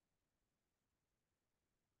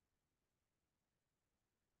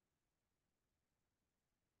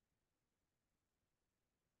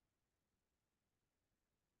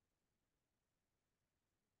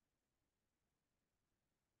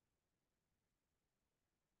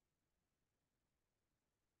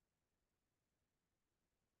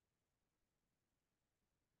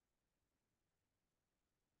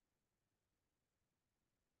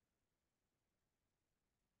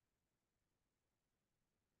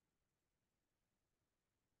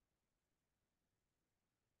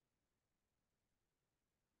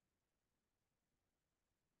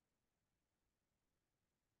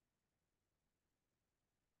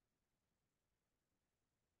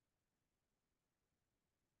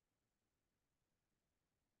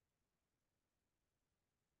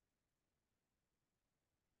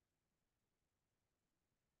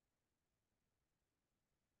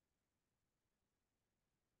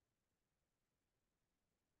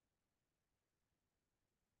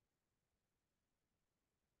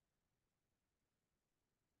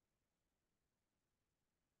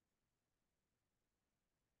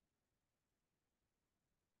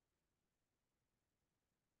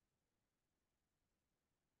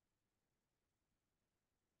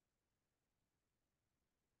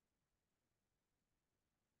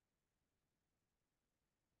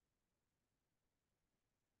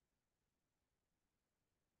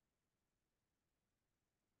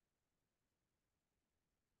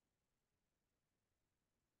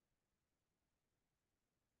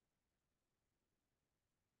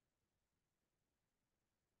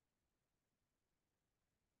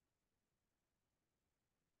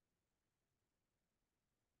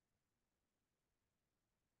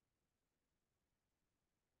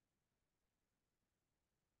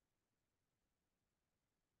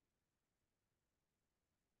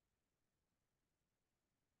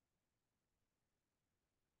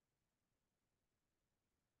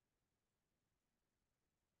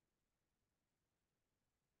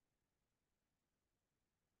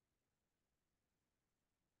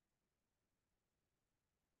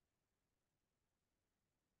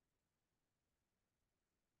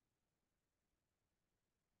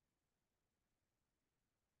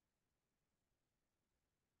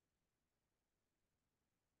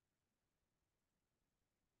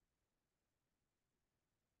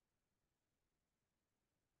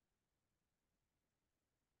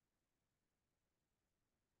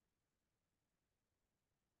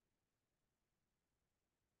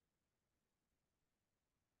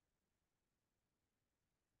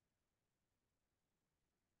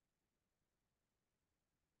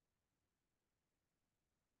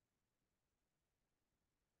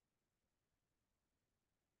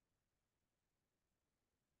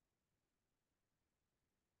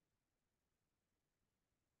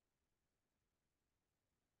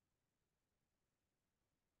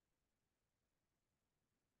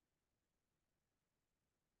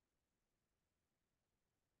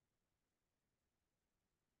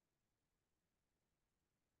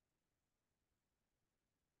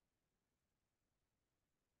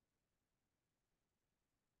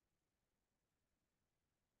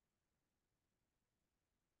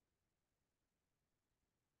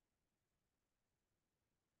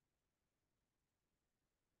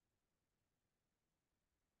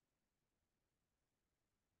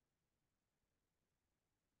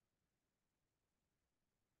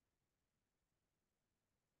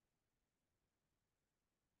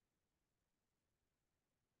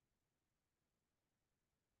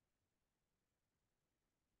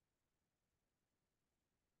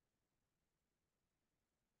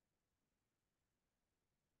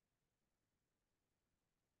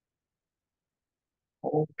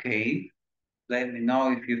 Okay. Let me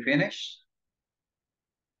know if you finish.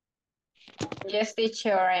 Yes,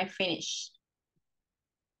 teacher, I finished.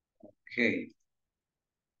 Okay.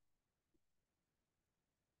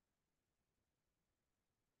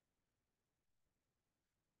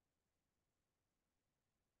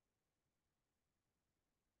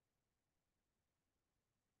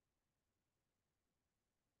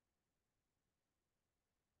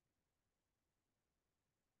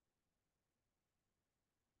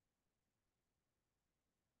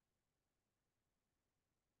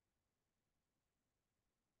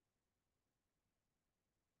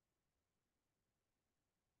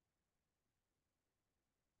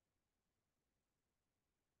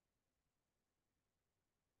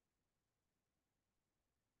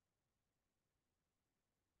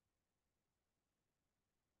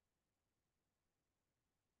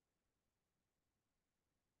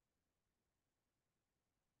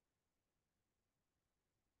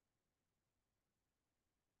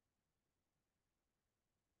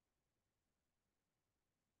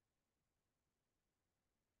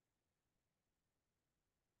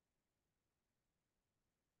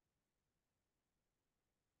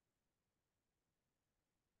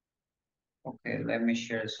 Okay, let me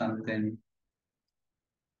share something.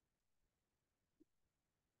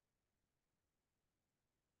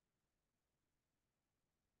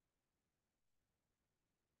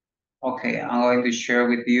 Okay, I'm going to share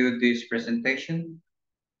with you this presentation.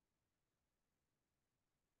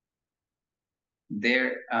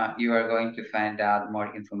 There you are going to find out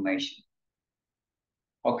more information.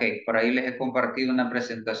 Ok, por ahí les he compartido una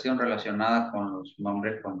presentación relacionada con los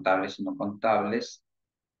nombres contables y no contables.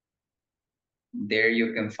 There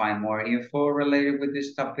you can find more info related with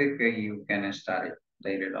this topic and you can start it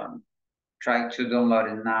later on. Try to download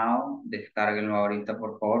it now. Descárguenlo ahorita,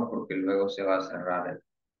 por favor, porque luego se va a cerrar el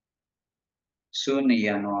Zoom y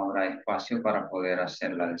ya no habrá espacio para poder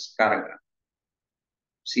hacer la descarga.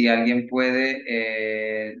 Si alguien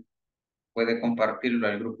puede compartirlo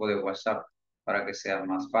al grupo de WhatsApp para que sea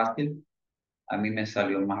más fácil. A mí me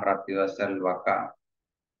salió más rápido hacerlo acá.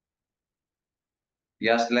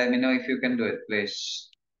 Just let me know if you can do it, please.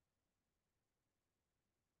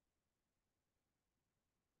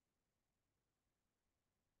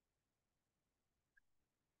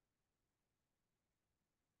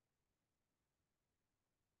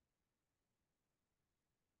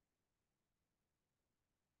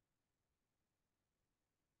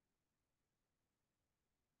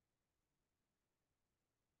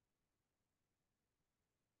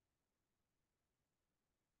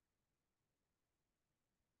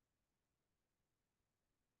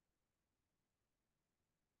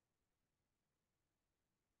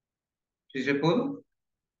 ¿Sí se pudo?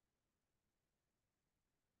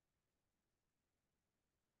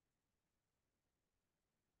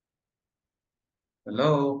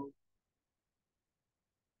 Hello.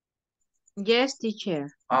 Yes, teacher.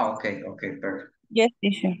 Okay, perfect. Yes,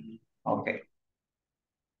 teacher. Okay.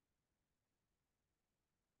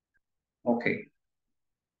 Okay.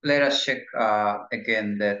 Let us check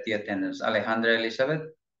again the attendance. Alejandra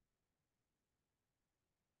Elizabeth.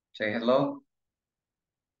 Say hello.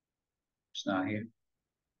 It's not here.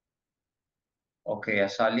 Okay,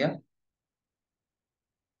 Azalia.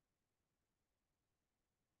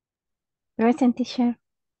 Present, teacher.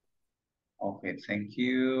 Okay, thank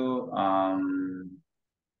you. Ana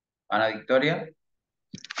Victoria.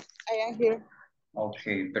 I am here.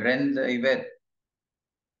 Okay, Brenda Yvette.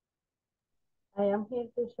 I am here,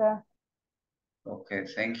 teacher. Okay,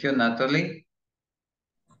 thank you. Natalie.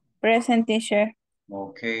 Present, teacher.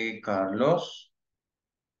 Okay, Carlos.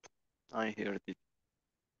 I hear it.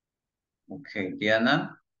 Okay,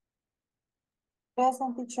 Diana.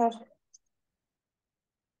 Present, teacher.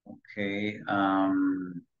 Okay,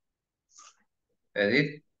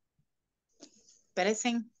 Edith.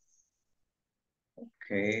 Present.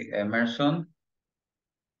 Okay, Emerson.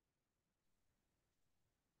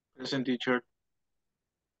 Present, teacher.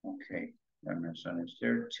 Okay, Emerson is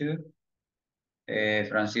there too.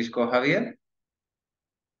 Francisco Javier.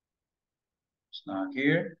 It's not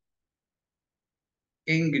here.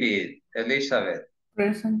 Ingrid Elizabeth.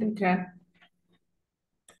 Present, teacher.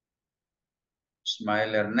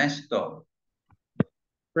 Ismael Ernesto.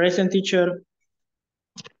 Present, teacher.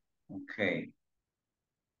 Okay.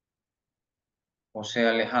 José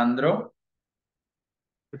Alejandro.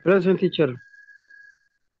 Present, teacher.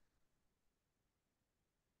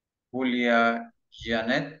 Julia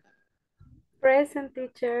Janet. Present,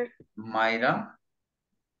 teacher. Mayra.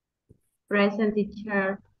 Present,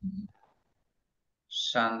 teacher.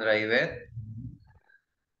 Sandra Yvette.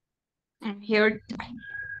 I'm here.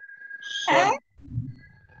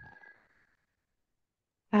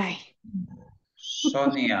 Ay.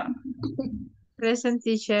 Sonia. Present,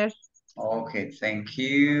 teacher. Okay, thank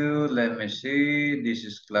you. Let me see. This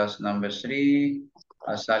is class number 3.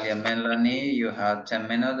 Azalia Melanie, you have 10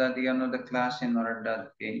 minutes at the end of the class in order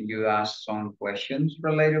that you ask some questions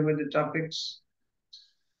related with the topics.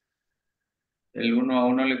 El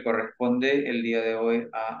 1-1 le corresponde el día de hoy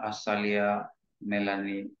a Azalia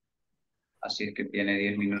Melanie. Así es que tiene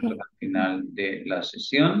 10 minutos al final de la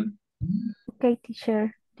sesión. Okay,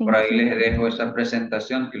 teacher. Por Thank ahí you. les dejo esa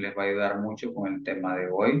presentación que les va a ayudar mucho con el tema de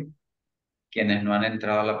hoy. Quienes no han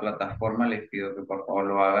entrado a la plataforma, les pido que por favor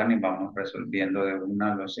lo hagan y vamos resolviendo de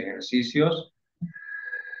una los ejercicios.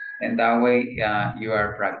 And that way you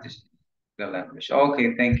are practicing the language.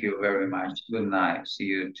 Okay, thank you very much. Good night. See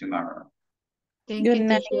you tomorrow. Thank Good you,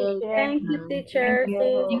 night. teacher. Thank you, teacher. See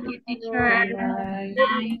you Thank you, tomorrow. teacher. Good night. Good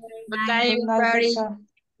night, Good night, everybody. teacher.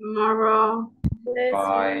 Tomorrow. Bless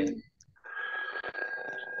Bye. you.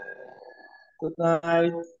 Good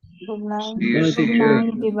night. Good night. See you Good night, Good soon.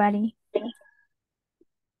 night, teacher. everybody.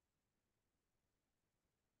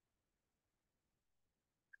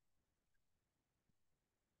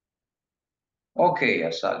 Okay,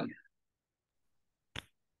 Azalia.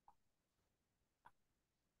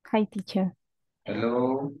 Hi, teacher.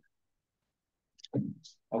 Hello.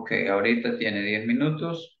 Ok, ahorita tiene 10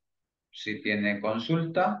 minutos. Si tiene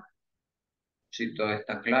consulta, si todo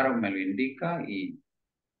está claro, me lo indica y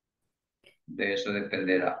de eso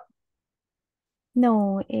dependerá.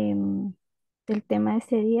 No, el tema de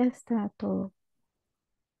ese día está todo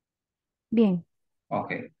bien.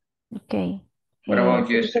 Ok. Ok. What about Solo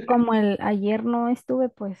que yesterday? como ayer no estuve,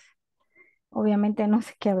 pues obviamente no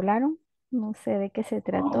sé qué hablaron, no sé de qué se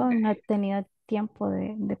trató, Ok, no he tenido tiempo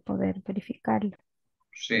de poder verificarlo.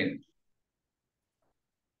 sí.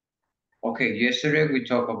 Ok, yesterday we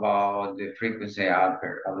talked about the frequency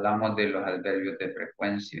adverb. Hablamos de los adverbios de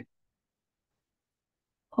frecuencia.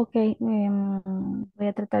 Ok, voy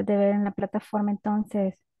a tratar de ver en la plataforma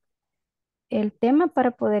entonces el tema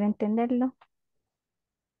para poder entenderlo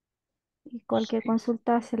y cualquier Sí.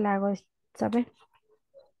 consulta se la hago saber.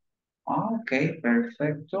 Ok,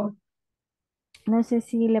 perfecto. No sé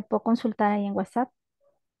si le puedo consultar ahí en WhatsApp.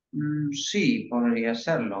 Sí, podría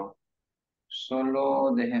hacerlo.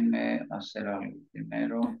 Solo déjenme hacer algo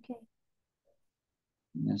primero. Ok.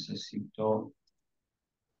 Necesito...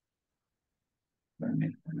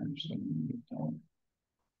 Permítanme un segundito.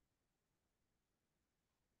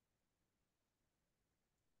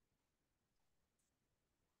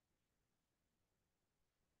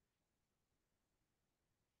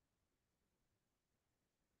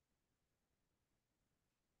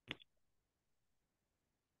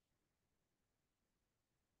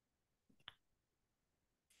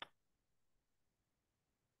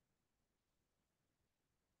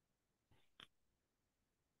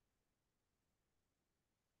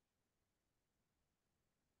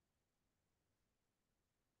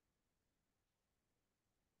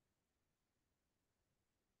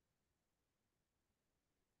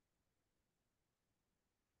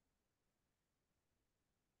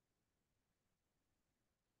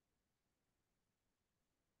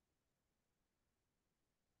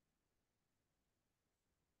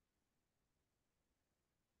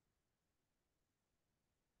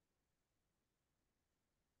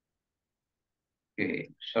 Que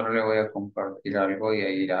solo le voy a compartir algo y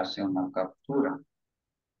ahí hace una captura.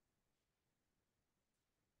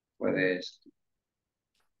 Puedes,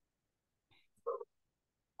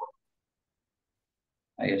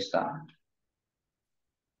 ahí está.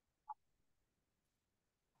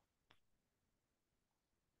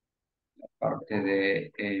 Parte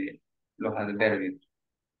de los adverbios.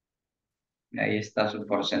 Ahí está su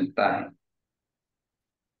porcentaje.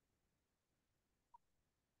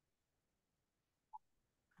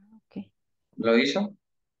 Ok. ¿Lo hizo?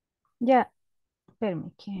 Ya,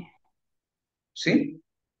 espérame que... ¿Sí?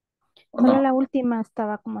 ¿O Solo no? la última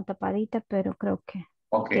estaba como tapadita, pero creo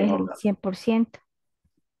Ok, que es el ok, 100%.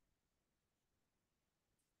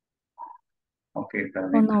 ok, O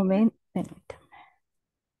permítame. 90, permítame.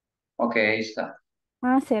 Ok, ahí está.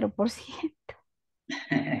 Ah, 0%.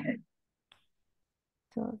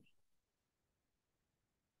 Sorry.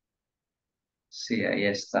 Sí, ahí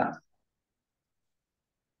está.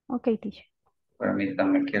 Ok, teacher.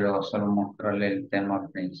 Permítame, quiero solo mostrarle el tema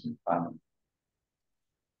principal.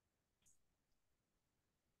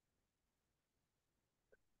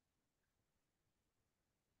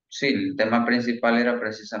 Sí, el tema principal era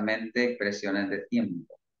precisamente expresiones de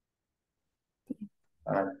tiempo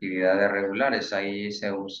para actividades regulares. Ahí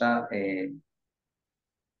se usa,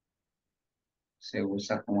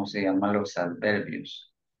 ¿cómo se llama? Los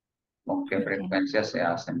adverbios. con qué frecuencia se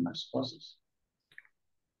hacen las cosas.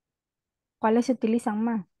 ¿Cuáles se utilizan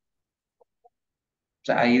más? O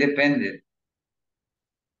sea, ahí depende,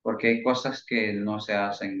 porque hay cosas que no se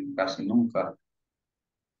hacen casi nunca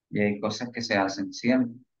y hay cosas que se hacen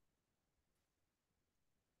siempre.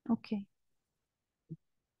 Ok.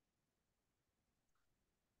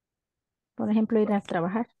 Por ejemplo, ir a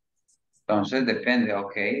trabajar. Entonces depende,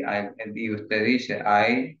 ok, y usted dice,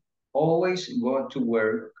 I always go to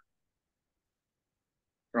work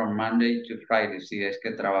from Monday to Friday, si es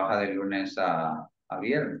que trabaja de lunes a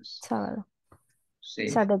viernes. Sábado. Sí,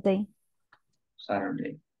 Saturday.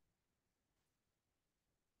 Saturday.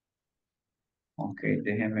 Ok,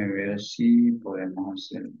 déjeme ver si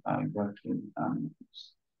podemos hacer algo aquí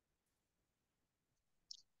antes.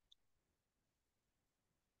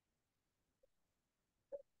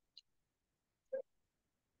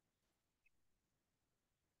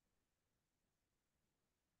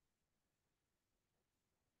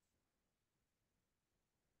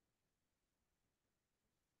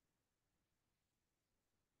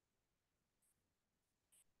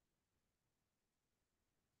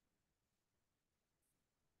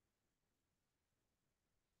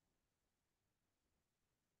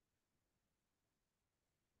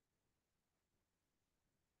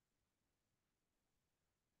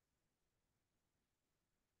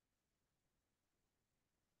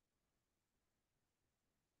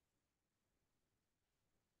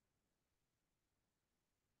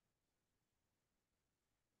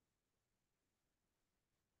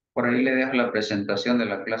 Por ahí le dejo la presentación de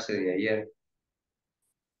la clase de ayer.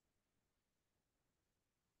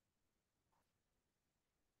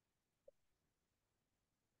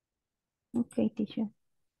 Ok, teacher.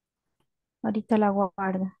 Ahorita la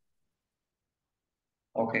guardo.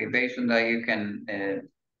 Okay, based on that, you can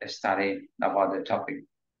study about the topic.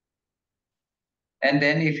 And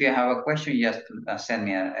then if you have a question, just send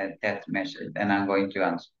me a text message and I'm going to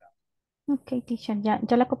answer. Ok, teacher, ya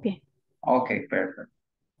la copié. Okay, perfect.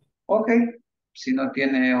 Okay, si no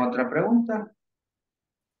tiene otra pregunta.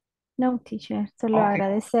 No, teacher, solo Okay.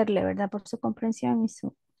 agradecerle, ¿verdad? Por su comprensión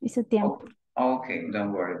y su tiempo. Okay,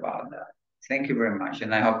 don't worry about that. Thank you very much,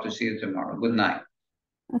 and I hope to see you tomorrow. Good night.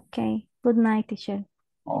 Ok, good night, teacher.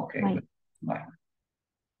 Okay, Bye. bye.